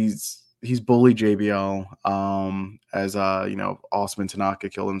 He's bullied JBL as Osman Tanaka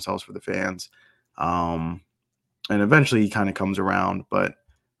killed themselves for the fans. And eventually he kind of comes around, but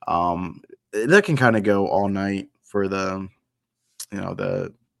that can kind of go all night for the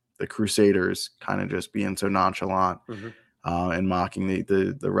Crusaders kind of just being so nonchalant and mocking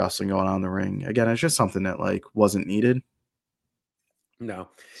the wrestling going on in the ring. Again, it's just something that wasn't needed. No,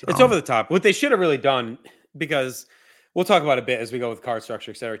 it's over the top. What they should have really done, because we'll talk about a bit as we go with card structure,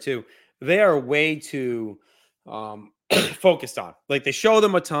 et cetera, too. They are way too focused on. They show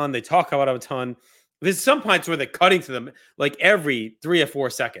them a ton. They talk about it a ton. There's some points where they're cutting to them every 3 or 4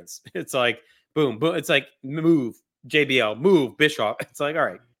 seconds. It's boom, boom. It's move JBL, move Bischoff. It's all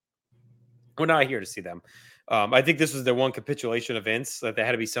right. We're not here to see them. I think this was their one capitulation of Vince, that there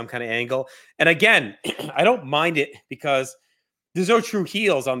had to be some kind of angle. And again, I don't mind it because there's no true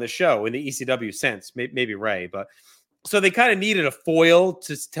heels on the show in the ECW sense. Maybe Ray, but so they kind of needed a foil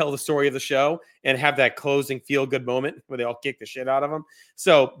to tell the story of the show and have that closing feel-good moment where they all kick the shit out of them.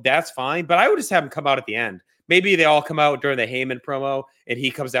 So that's fine. But I would just have them come out at the end. Maybe they all come out during the Heyman promo and he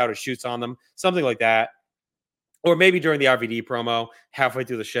comes out and shoots on them, something like that. Or maybe during the RVD promo halfway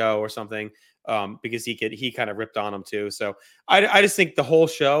through the show or something, because he kind of ripped on them too. So I just think the whole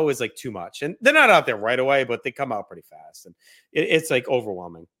show is too much. And they're not out there right away, but they come out pretty fast. And it's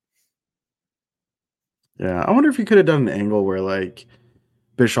overwhelming. Yeah, I wonder if you could have done an angle where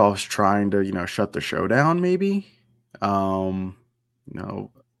Bischoff's trying to shut the show down. Maybe,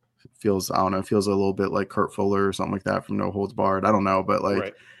 feels a little bit like Kurt Fuller or something like that from No Holds Barred. I don't know, but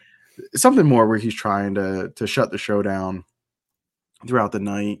right. Something more where he's trying to shut the show down throughout the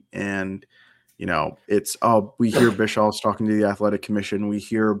night, and it's we hear Bischoff's talking to the Athletic Commission. We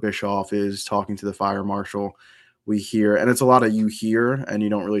hear Bischoff is talking to the fire marshal. We hear, and it's a lot of you hear, and you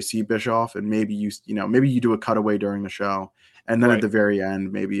don't really see Bischoff, and maybe you do a cutaway during the show, and then at the very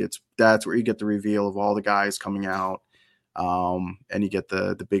end, maybe that's where you get the reveal of all the guys coming out, and you get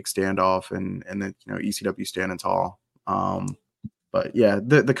the big standoff, and then ECW standing tall. But yeah,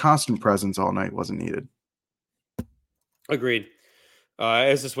 the constant presence all night wasn't needed. Agreed.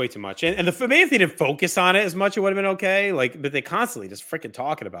 It's just way too much, and maybe if they didn't focus on it as much, it would have been okay. But they constantly just freaking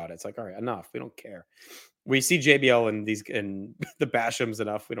talking about it. It's all right, enough. We don't care. We see JBL and the Bashams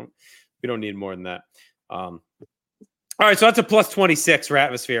enough. We don't need more than that. All right, so that's a plus 26 for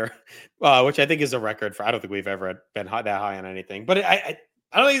atmosphere, which I think is a record for. I don't think we've ever been that high on anything, but I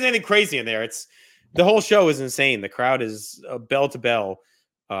don't think there's anything crazy in there. It's the whole show is insane. The crowd is bell to bell,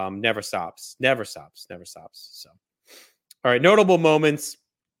 never stops. So, all right, notable moments.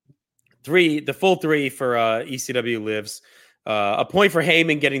 The full 3 for ECW Lives. A point for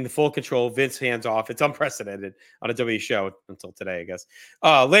Heyman getting the full control. Vince hands off. It's unprecedented on a WWE show until today, I guess.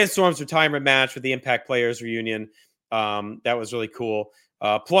 Lance Storm's retirement match with the Impact Players reunion. That was really cool.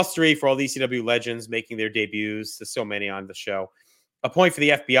 +3 for all the ECW legends making their debuts. There's so many on the show. A point for the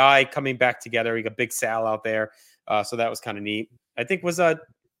FBI coming back together. We got Big Sal out there. So that was kind of neat. I think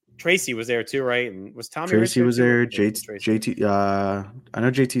Tracy was there too, right? And was Tommy Tracy was there. JT. I know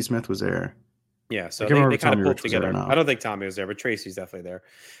JT Smith was there. Yeah, so they kind of pulled together. I don't think Tommy was there, but Tracy's definitely there.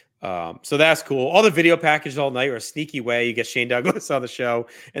 So that's cool. All the video packages all night are a sneaky way. You get Shane Douglas on the show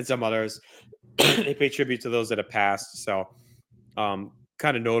and some others. They pay tribute to those that have passed. So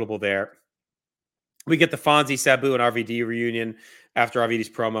kind of notable there. We get the Fonzie, Sabu, and RVD reunion after RVD's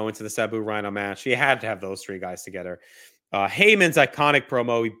promo into the Sabu Rhino match. You had to have those three guys together. Heyman's iconic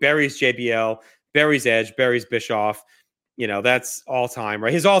promo. He buries JBL, buries Edge, buries Bischoff. That's all time,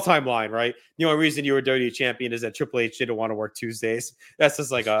 right? His all-time line, right? The only reason you were WWE champion is that Triple H didn't want to work Tuesdays. That's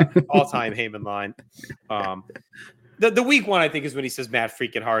just like a all-time Heyman line. The weak one, I think, is when he says Matt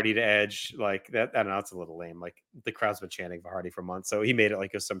freaking Hardy to Edge. Like that, I don't know, it's a little lame. Like the crowd's been chanting for Hardy for months, so he made it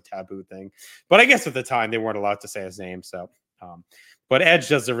like it was some taboo thing. But I guess at the time they weren't allowed to say his name. So, but Edge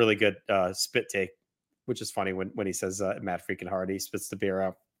does a really good spit take, which is funny when he says Matt freaking Hardy spits the beer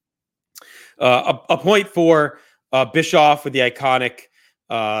out. A point for Bischoff with the iconic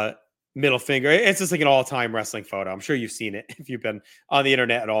middle finger. It's just like an all-time wrestling photo. I'm sure you've seen it if you've been on the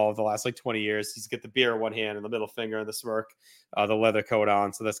internet at all of the last 20 years. He's got the beer in one hand and the middle finger and the smirk, the leather coat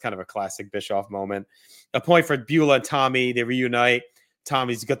on. So that's kind of a classic Bischoff moment. A point for Beulah and Tommy. They reunite.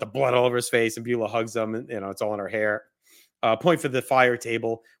 Tommy's got the blood all over his face and Beulah hugs him and it's all in her hair. A point for the fire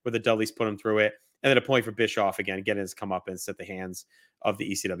table where the Dudleys put him through it. And then a point for Bischoff again, getting his come up and sit the hands of the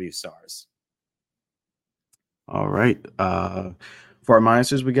ECW stars. All right. For our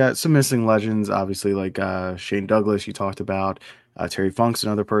minuses, we got some missing legends, obviously, like Shane Douglas, you talked about. Terry Funk's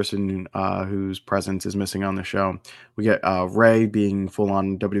another person whose presence is missing on the show. We get Ray being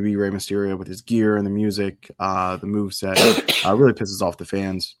full-on WWE Rey Mysterio with his gear and the music, the moveset. Really pisses off the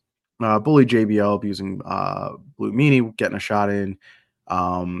fans. Bully JBL abusing Blue Meanie, getting a shot in,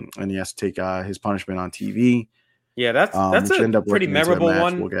 and he has to take his punishment on TV. Yeah, that's a pretty memorable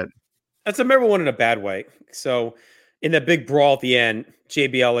one. That's a memorable one in a bad way. So in that big brawl at the end,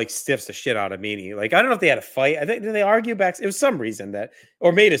 JBL like stiffs the shit out of Meanie. Like, I don't know if they had a fight. I think, did they argue back? It was some reason that,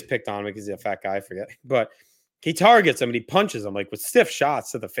 or Matus picked on him because he's a fat guy, I forget. But he targets him and he punches him like with stiff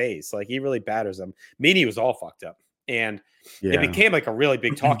shots to the face. Like he really batters him. Meanie was all fucked up. And it became like a really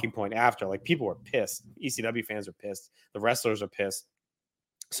big talking point after. Like people were pissed. ECW fans are pissed. The wrestlers are pissed.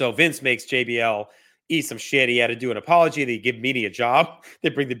 So Vince makes JBL eat some shit. He had to do an apology. They give Meanie a job. They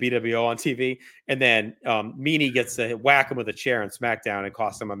bring the BWO on TV. And then Meanie gets to whack him with a chair on SmackDown and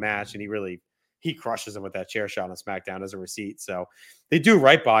cost him a match. And he crushes him with that chair shot on SmackDown as a receipt. So they do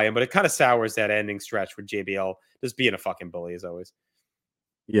right by him, but it kind of sours that ending stretch with JBL just being a fucking bully as always.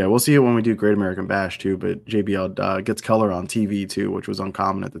 Yeah, we'll see it when we do Great American Bash too, but JBL gets color on TV too, which was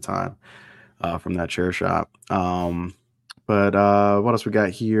uncommon at the time from that chair shot. But what else we got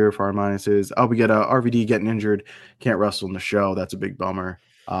here for our minuses? Oh, we get RVD getting injured. Can't wrestle in the show. That's a big bummer.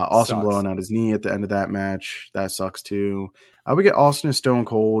 Austin blowing out his knee at the end of that match. That sucks too. We get Austin as Stone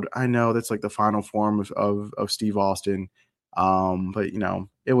Cold. I know that's like the final form of Steve Austin. But,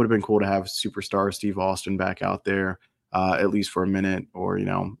 it would have been cool to have superstar Steve Austin back out there at least for a minute or, I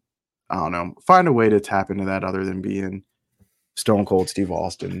don't know, find a way to tap into that other than being Stone Cold Steve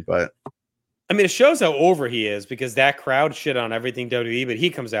Austin. But I mean, it shows how over he is because that crowd shit on everything WWE, but he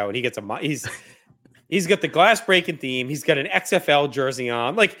comes out and he gets he's got the glass breaking theme. He's got an XFL jersey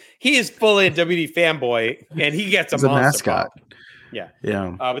on. Like he is fully a WWE fanboy and he gets a mascot. Pop.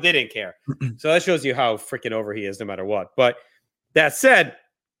 Yeah. But they didn't care. So that shows you how freaking over he is no matter what. But that said,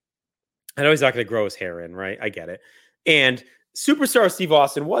 I know he's not going to grow his hair in, right? I get it. And superstar Steve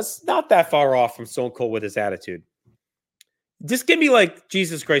Austin was not that far off from Stone Cold with his attitude. Just give me like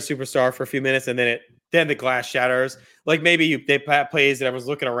Jesus Christ Superstar for a few minutes, and then the glass shatters. Like maybe they plays and everyone's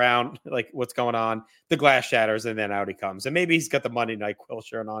looking around, like what's going on. The glass shatters, and then out he comes. And maybe he's got the Monday Night Quill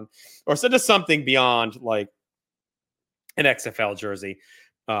shirt on, or so just something beyond like an XFL jersey.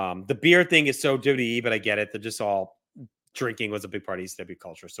 The beer thing is so WWE, but I get it. They're just all drinking was a big part of ECW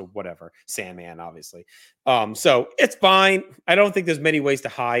culture, so whatever. Sandman, obviously. So it's fine. I don't think there's many ways to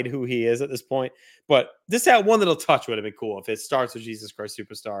hide who he is at this point, but just that one little touch would have been cool if it starts with Jesus Christ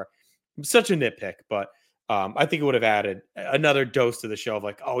Superstar. Such a nitpick, but I think it would have added another dose to the show of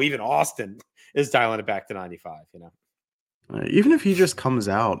like, oh, even Austin is dialing it back to 95, Even if he just comes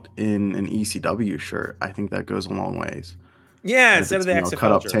out in an ECW shirt, I think that goes a long ways. Yeah, instead of the XFL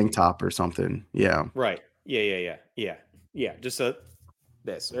cut up jersey. tank top or something. Yeah. Right. Yeah. Yeah, just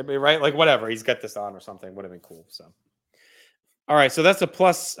this, right? Like whatever. He's got this on or something. Would have been cool. So, all right. So that's a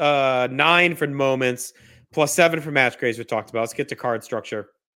plus 9 for moments, plus 7 for match grades we talked about. Let's get to card structure.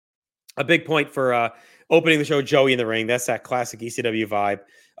 A big point for opening the show, Joey in the ring. That's that classic ECW vibe.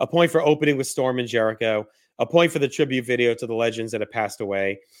 A point for opening with Storm and Jericho. A point for the tribute video to the legends that have passed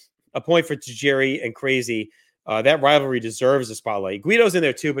away. A point for Tajiri and Crazy. That rivalry deserves a spotlight. Guido's in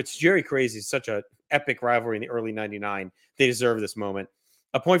there too, but Tajiri Crazy is such an epic rivalry in the early 99. They deserve this moment.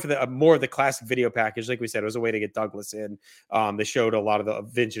 A point for the more of the classic video package. Like we said, it was a way to get Douglas in. They showed a lot of the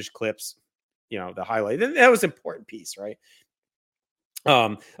vintage clips, the highlight. And that was an important piece, right?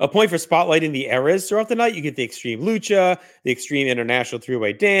 A point for spotlighting the eras throughout the night. You get the Extreme Lucha, the Extreme International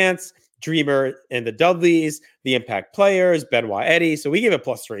Three-Way Dance, Dreamer and the Dudleys, the Impact Players, Benoit Eddie. So we give it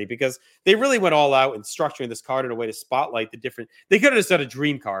 +3 because they really went all out in structuring this card in a way to spotlight the different. They could have just done a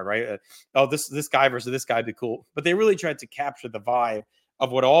dream card, right? This guy versus this guy would be cool, but they really tried to capture the vibe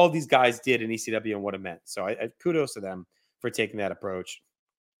of what all these guys did in ECW and what it meant. So I kudos to them for taking that approach.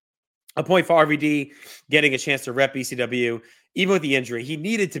 A point for RVD getting a chance to rep ECW, even with the injury. He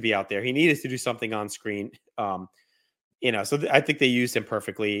needed to be out there. He needed to do something on screen. So I think they used him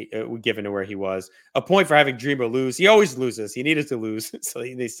perfectly, given to where he was. A point for having Dreamer lose. He always loses. He needed to lose, so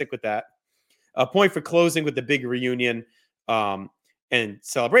they stick with that. A point for closing with the big reunion and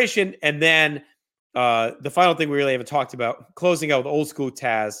celebration. And then the final thing we really haven't talked about, closing out with old school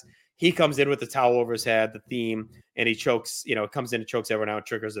Taz. He comes in with the towel over his head, the theme, and he chokes, comes in and chokes everyone out,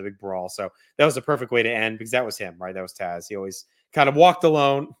 triggers a big brawl. So that was a perfect way to end because that was him, right? That was Taz. He always kind of walked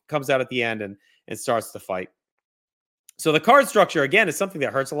alone, comes out at the end and starts the fight. So the card structure, again, is something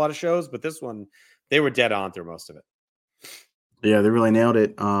that hurts a lot of shows, but this one, they were dead on through most of it. Yeah, they really nailed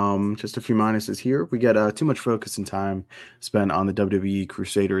it. Just a few minuses here. We get too much focus and time spent on the WWE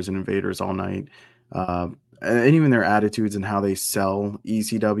Crusaders and Invaders all night. And even their attitudes and how they sell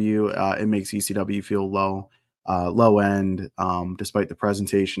ECW, it makes ECW feel low end, despite the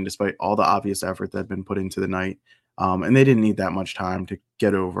presentation, despite all the obvious effort that had been put into the night. And they didn't need that much time to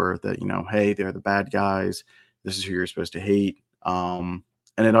get over that, hey, they're the bad guys. This is who you're supposed to hate. And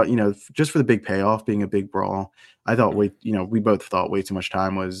it, just for the big payoff being a big brawl, I thought we both thought way too much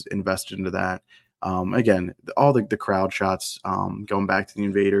time was invested into that. Again, all the crowd shots, going back to the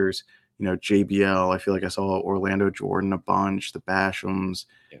Invaders, JBL, I feel like I saw Orlando Jordan a bunch, the Bashams,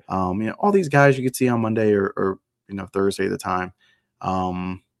 all these guys you could see on Monday or Thursday at the time.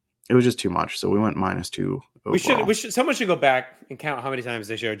 It was just too much. So we went -2. Overall. Someone should go back and count how many times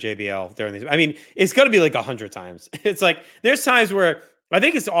they showed JBL during these. I mean, it's going to be like 100 times. It's like, there's times where I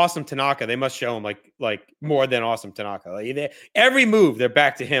think it's Awesome Tanaka. They must show him like more than Awesome Tanaka. Like every move, they're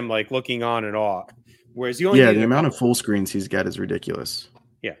back to him, like looking on in awe. Whereas you only the amount of full screens he's got is ridiculous.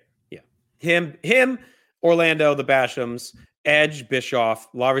 Him, Orlando, the Bashams, Edge, Bischoff,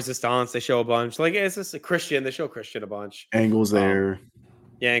 La Resistance, they show a bunch. Like, it's just a Christian. They show Christian a bunch. Angle's there.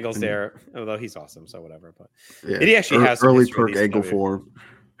 Yeah, Angle's there. Although he's awesome, so whatever. But yeah. he actually has some early history perk Angle form.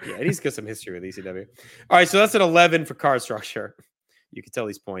 Yeah, and he's got some history with ECW. All right, so that's an 11 for card structure. You can tell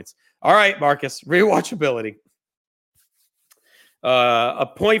these points. All right, Marcus, rewatchability. A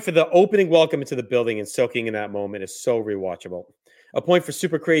point for the opening welcome into the building and soaking in that moment is so rewatchable. A point for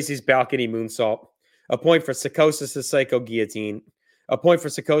Super Crazy's balcony moonsault. A point for Psychosis' psycho guillotine. A point for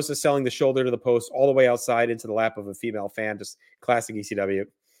Psychosis selling the shoulder to the post all the way outside into the lap of a female fan. Just classic ECW.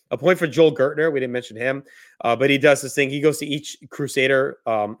 A point for Joel Gertner. We didn't mention him, but he does this thing. He goes to each Crusader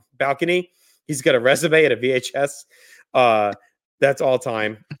balcony. He's got a resume and a VHS. That's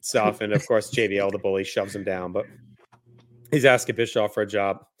all-time stuff. And, of course, JBL, the bully, shoves him down. But he's asking Bischoff for a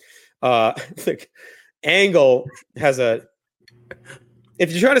job. Angle has a...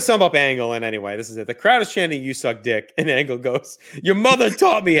 If you're trying to sum up Angle in any way, this is it. The crowd is chanting, "You suck dick." And Angle goes, "Your mother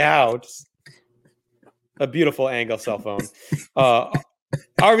taught me how." Just a beautiful Angle cell phone.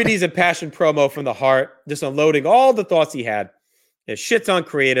 RVD's impassioned promo from the heart, just unloading all the thoughts he had. His shit's on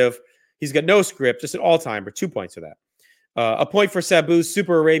creative. He's got no script, just an all-timer. 2 points for that. A point for Sabu's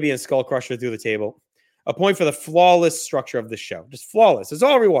Super Arabian Skull Crusher through the table. A point for the flawless structure of the show. Just flawless. It's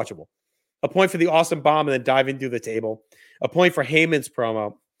all rewatchable. A point for the awesome bomb and then diving through the table. A point for Heyman's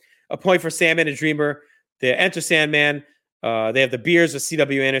promo. A point for Sandman and Dreamer. They enter Sandman. They have the beers with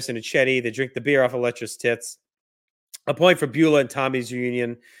C.W. Anderson and Chetty. They drink the beer off Electra's tits. A point for Beulah and Tommy's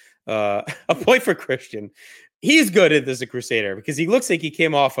reunion. A point for Christian. He's good at this, a Crusader, because he looks like he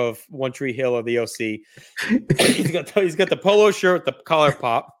came off of One Tree Hill or the OC. he's got the polo shirt with the collar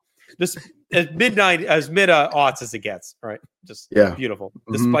pop. Just as mid-aughts as it gets, right? Just beautiful.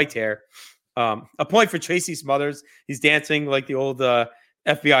 The spiked hair. A point for Tracy Smothers. He's dancing like the old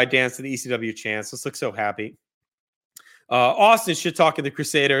FBI dance to the ECW chants. This looks so happy. Austin shit talking the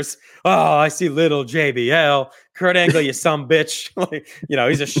Crusaders. Oh, I see little JBL. Kurt Angle, you some bitch. Like,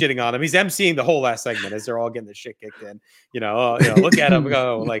 he's just shitting on him. He's emceeing the whole last segment as they're all getting the shit kicked in. Look at him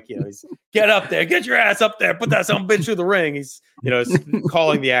go. Like, he's get up there, get your ass up there, put that some bitch through the ring. He's,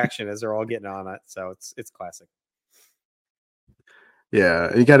 calling the action as they're all getting on it. So it's classic.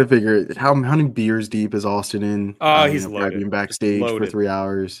 Yeah, you got to figure how many beers deep is Austin in? Oh, he's loaded. Being backstage for 3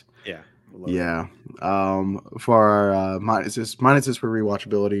 hours. Yeah. Loaded. Yeah. For our minuses for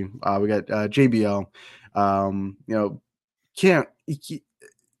rewatchability, we got JBL.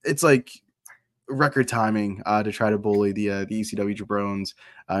 It's like record timing to try to bully the ECW jabrones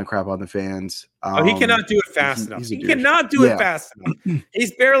and crap on the fans. He cannot do it fast enough. He cannot do it fast enough.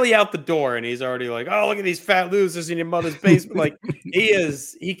 He's barely out the door and he's already like, oh, look at these fat losers in your mother's basement. Like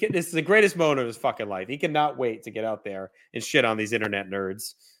this is the greatest moment of his fucking life. He cannot wait to get out there and shit on these internet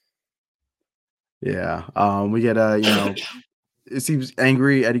nerds. Yeah. We get it seems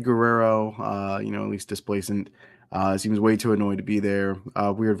angry Eddie Guerrero, at least displacent. Seems way too annoyed to be there.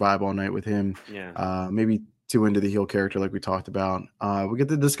 Weird vibe all night with him. Yeah. Maybe too into the heel character like we talked about. We get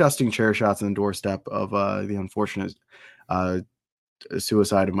the disgusting chair shots on the doorstep of the unfortunate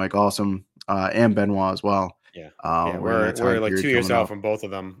suicide of Mike Awesome and Benoit as well. Yeah. We're like 2 years out from both of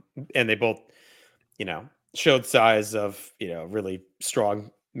them. And they both, showed signs of, really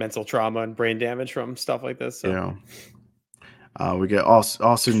strong mental trauma and brain damage from stuff like this. So. Yeah. We get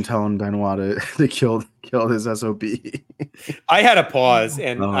Austin telling Benoit to kill his SOB. I had a pause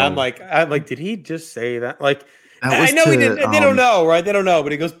and I'm like, did he just say that? Like, I know he didn't. They don't know, right? They don't know,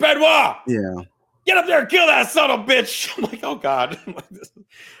 but he goes, Benoit, yeah, get up there and kill that son of a bitch. I'm like, oh God, this is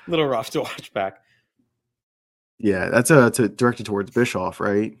a little rough to watch back. Yeah, that's directed towards Bischoff,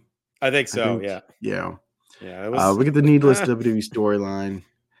 right? I think so. Yeah. We get the needless WWE storyline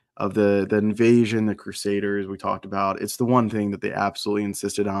of the invasion, the Crusaders we talked about. It's the one thing that they absolutely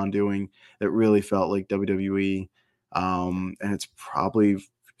insisted on doing that really felt like WWE. And it's probably,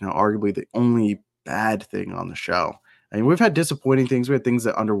 arguably the only bad thing on the show. I mean, we've had disappointing things. We had things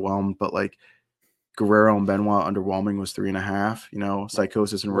that underwhelmed, but like Guerrero and Benoit underwhelming was 3.5.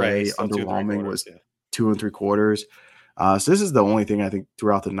 Psychosis and Ray underwhelming was 2 3/4. So this is the only thing I think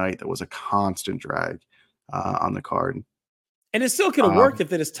throughout the night that was a constant drag on the card. And it still could have worked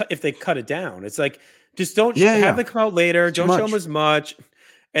if they cut it down. It's like, just don't have them come out later. Don't show them as much.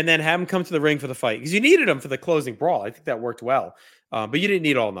 And then have them come to the ring for the fight. Because you needed them for the closing brawl. I think that worked well. But you didn't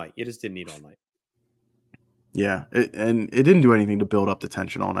need all night. You just didn't need all night. Yeah. And it didn't do anything to build up the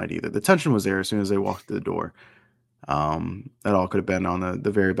tension all night either. The tension was there as soon as they walked through the door. That all could have been on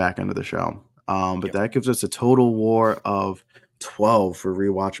the very back end of the show. But that gives us a total WAR of 12 for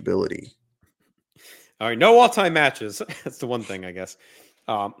rewatchability. All right, no all-time matches. That's the one thing, I guess.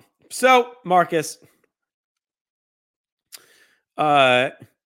 So, Marcus, a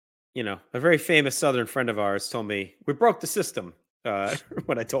very famous Southern friend of ours told me we broke the system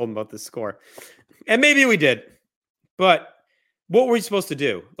when I told him about this score. And maybe we did. But what were we supposed to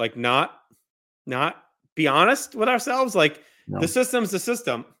do? Like, not be honest with ourselves? Like, The system's the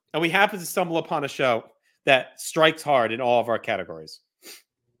system. And we happen to stumble upon a show that strikes hard in all of our categories.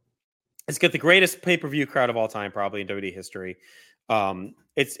 It's got the greatest pay-per-view crowd of all time, probably in WWE history.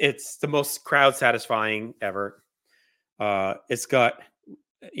 It's the most crowd satisfying ever. It's got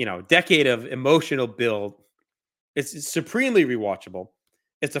a decade of emotional build. It's supremely rewatchable.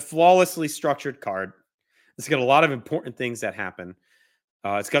 It's a flawlessly structured card. It's got a lot of important things that happen.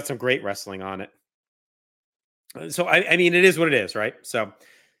 It's got some great wrestling on it. So I mean, it is what it is, right? So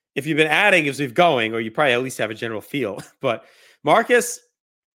if you've been adding as we've going, or you probably at least have a general feel. But Marcus.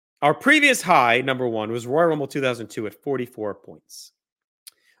 Our previous high, number one, was Royal Rumble 2002 at 44 points.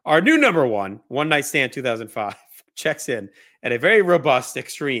 Our new number one, One Night Stand 2005, checks in at a very robust,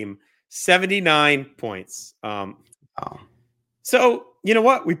 extreme 79 points. So, you know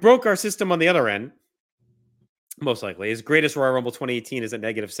what? We broke our system on the other end, most likely. His greatest Royal Rumble 2018 is at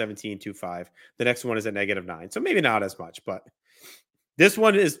negative 17.25. The next one is at negative 9. So maybe not as much, but this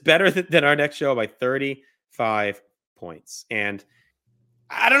one is better than our next show by 35 points. And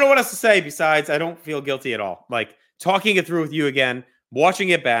I don't know what else to say besides I don't feel guilty at all. Like talking it through with you again, watching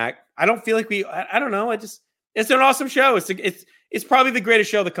it back. I don't feel like I don't know. It's an awesome show. It's probably the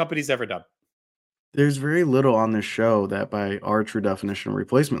greatest show the company's ever done. There's very little on this show that by our true definition of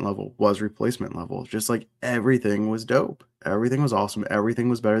replacement level was replacement level. Just like everything was dope. Everything was awesome. Everything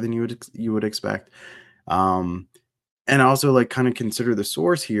was better than you would expect. And also like kind of consider the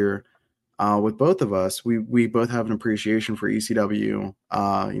source here. With both of us, we both have an appreciation for ECW,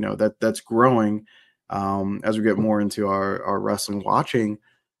 that's growing as we get more into our wrestling watching.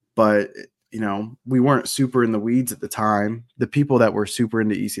 But we weren't super in the weeds at the time. The people that were super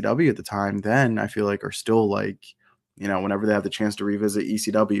into ECW at the time, then I feel like are still like, whenever they have the chance to revisit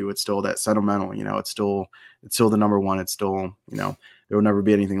ECW, it's still that sentimental, it's still the number one. It's still, there will never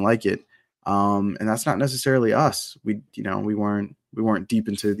be anything like it. And that's not necessarily us. We weren't deep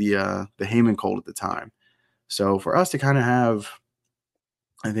into the Heyman cult at the time. So for us to kind of have,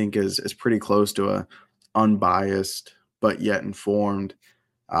 I think is pretty close to a unbiased, but yet informed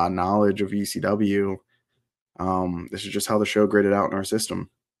knowledge of ECW. This is just how the show graded out in our system.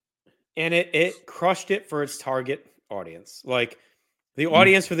 And it crushed it for its target audience. Like the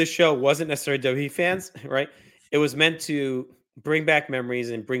audience for this show wasn't necessarily WWE fans, right? It was meant to bring back memories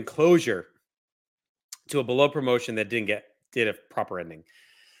and bring closure to a beloved promotion that did a proper ending.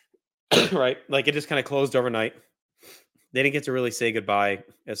 Right? Like it just kind of closed overnight. They didn't get to really say goodbye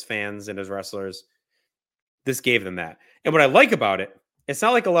as fans and as wrestlers. This gave them that. And what I like about it, it's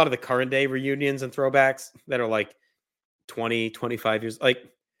not like a lot of the current day reunions and throwbacks that are like 20, 25 years. Like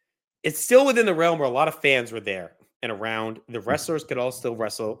it's still within the realm where a lot of fans were there and around. The wrestlers could all still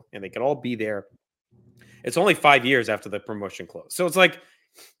wrestle and they could all be there. It's only 5 years after the promotion closed. So it's like,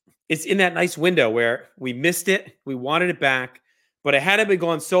 it's in that nice window where we missed it. We wanted it back, but it hadn't been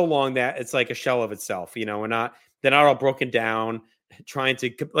gone so long that it's like a shell of itself. They're not all broken down, trying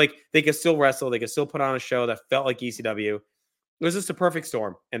to, like, they could still wrestle. They could still put on a show that felt like ECW. It was just a perfect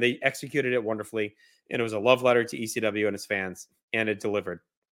storm, and they executed it wonderfully. And it was a love letter to ECW and its fans, and it delivered.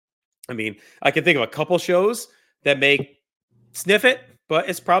 I mean, I can think of a couple shows that may sniff it, but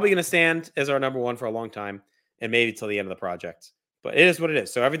it's probably going to stand as our number one for a long time, and maybe till the end of the project. But it is what it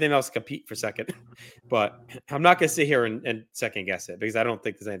is. So everything else compete for second. But I'm not going to sit here and second guess it because I don't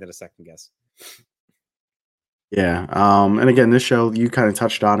think there's anything to second guess. Yeah. And again, this show, you kind of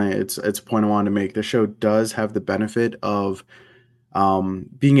touched on it. It's a point I wanted to make. This show does have the benefit of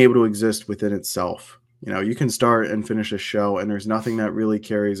being able to exist within itself. You can start and finish a show and there's nothing that really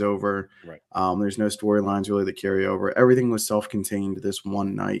carries over. Right. There's no storylines really that carry over. Everything was self-contained this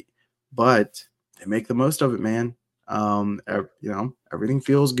one night, but they make the most of it, man. Everything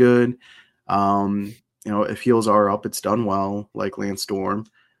feels good. If heels are up, it's done well, like Lance Storm,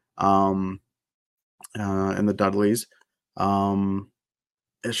 and the Dudleys.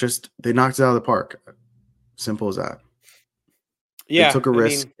 It's just, they knocked it out of the park. Simple as that. Yeah. They took a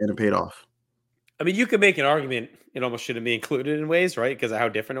risk and it paid off. I mean, you could make an argument it almost shouldn't be included in ways, right? Because of how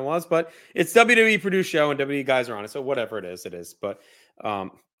different it was. But it's WWE produced show and WWE guys are on it. So whatever it is, it is. But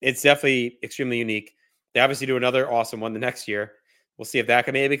it's definitely extremely unique. They obviously do another awesome one the next year. We'll see if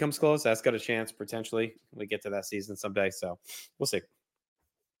that maybe comes close. That's got a chance potentially. We get to that season someday. So we'll see.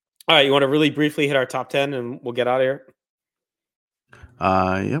 All right. You want to really briefly hit our top 10 and we'll get out of here?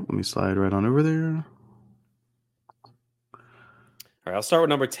 Yep. Let me slide right on over there. All right, I'll start with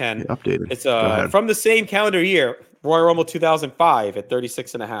number 10. Updated. It's from the same calendar year, Royal Rumble 2005 at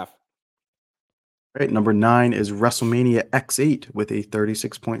 36.5. All right, number 9 is WrestleMania X8 with a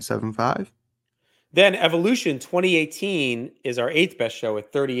 36.75. Then Evolution 2018 is our 8th best show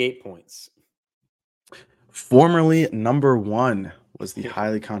at 38 points. Formerly number 1 was the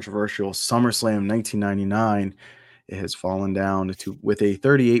highly controversial SummerSlam 1999. It has fallen down with a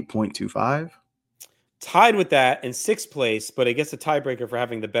 38.25. Tied with that in 6th place, but it gets a tiebreaker for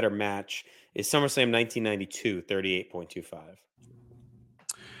having the better match, is SummerSlam 1992,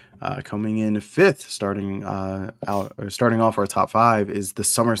 38.25. Coming in 5th, starting off our top 5 is the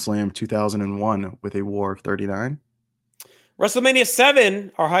SummerSlam 2001 with a WAR of 39. WrestleMania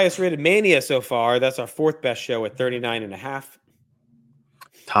 7, our highest rated Mania so far. That's our 4th best show at 39.5.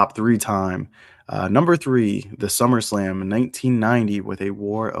 Top 3 time. Number 3, the SummerSlam 1990 with a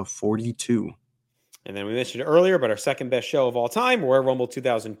WAR of 42. And then we mentioned earlier, but our 2nd best show of all time, Royal Rumble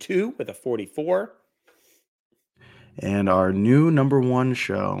 2002 with a 44. And our new number 1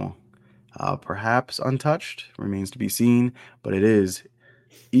 show, perhaps untouched, remains to be seen, but it is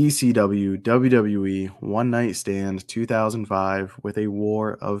ECW WWE One Night Stand 2005 with a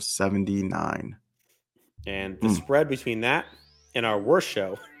WAR of 79. And the spread between that and our worst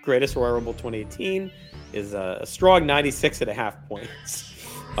show, Greatest Royal Rumble 2018, is a strong 96.5 points.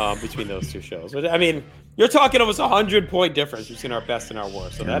 Between those two shows. I mean, you're talking almost 100-point difference between our best and our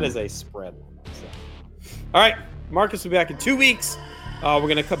worst. So that is a spread. So. All right. Marcus will be back in 2 weeks. We're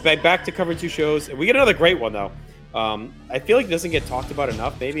going to come back to covering 2 shows. We get another great one, though. I feel like it doesn't get talked about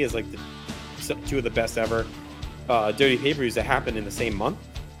enough. Maybe as like 2 of the best ever dirty pay-per-views that happened in the same month.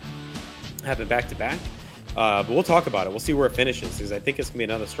 Happened back-to-back. But we'll talk about it. We'll see where it finishes because I think it's going to be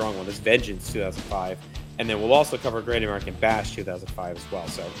another strong one. This Vengeance 2005. And then we'll also cover Great American Bash 2005 as well.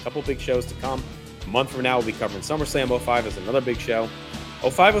 So a couple big shows to come. A month from now, we'll be covering SummerSlam 05 as another big show.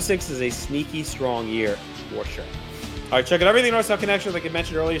 0506 is a sneaky strong year for sure. All right, check out everything North South Connection. Like I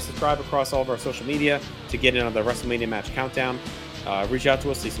mentioned earlier, subscribe across all of our social media to get in on the WrestleMania match countdown. Reach out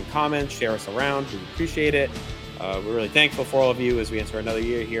to us, leave some comments, share us around. We appreciate it. We're really thankful for all of you as we enter another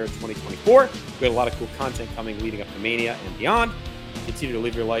year here in 2024. We got a lot of cool content coming leading up to Mania and beyond. Continue to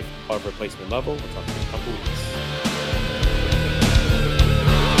live your life above replacement level. We'll talk to you in a couple weeks.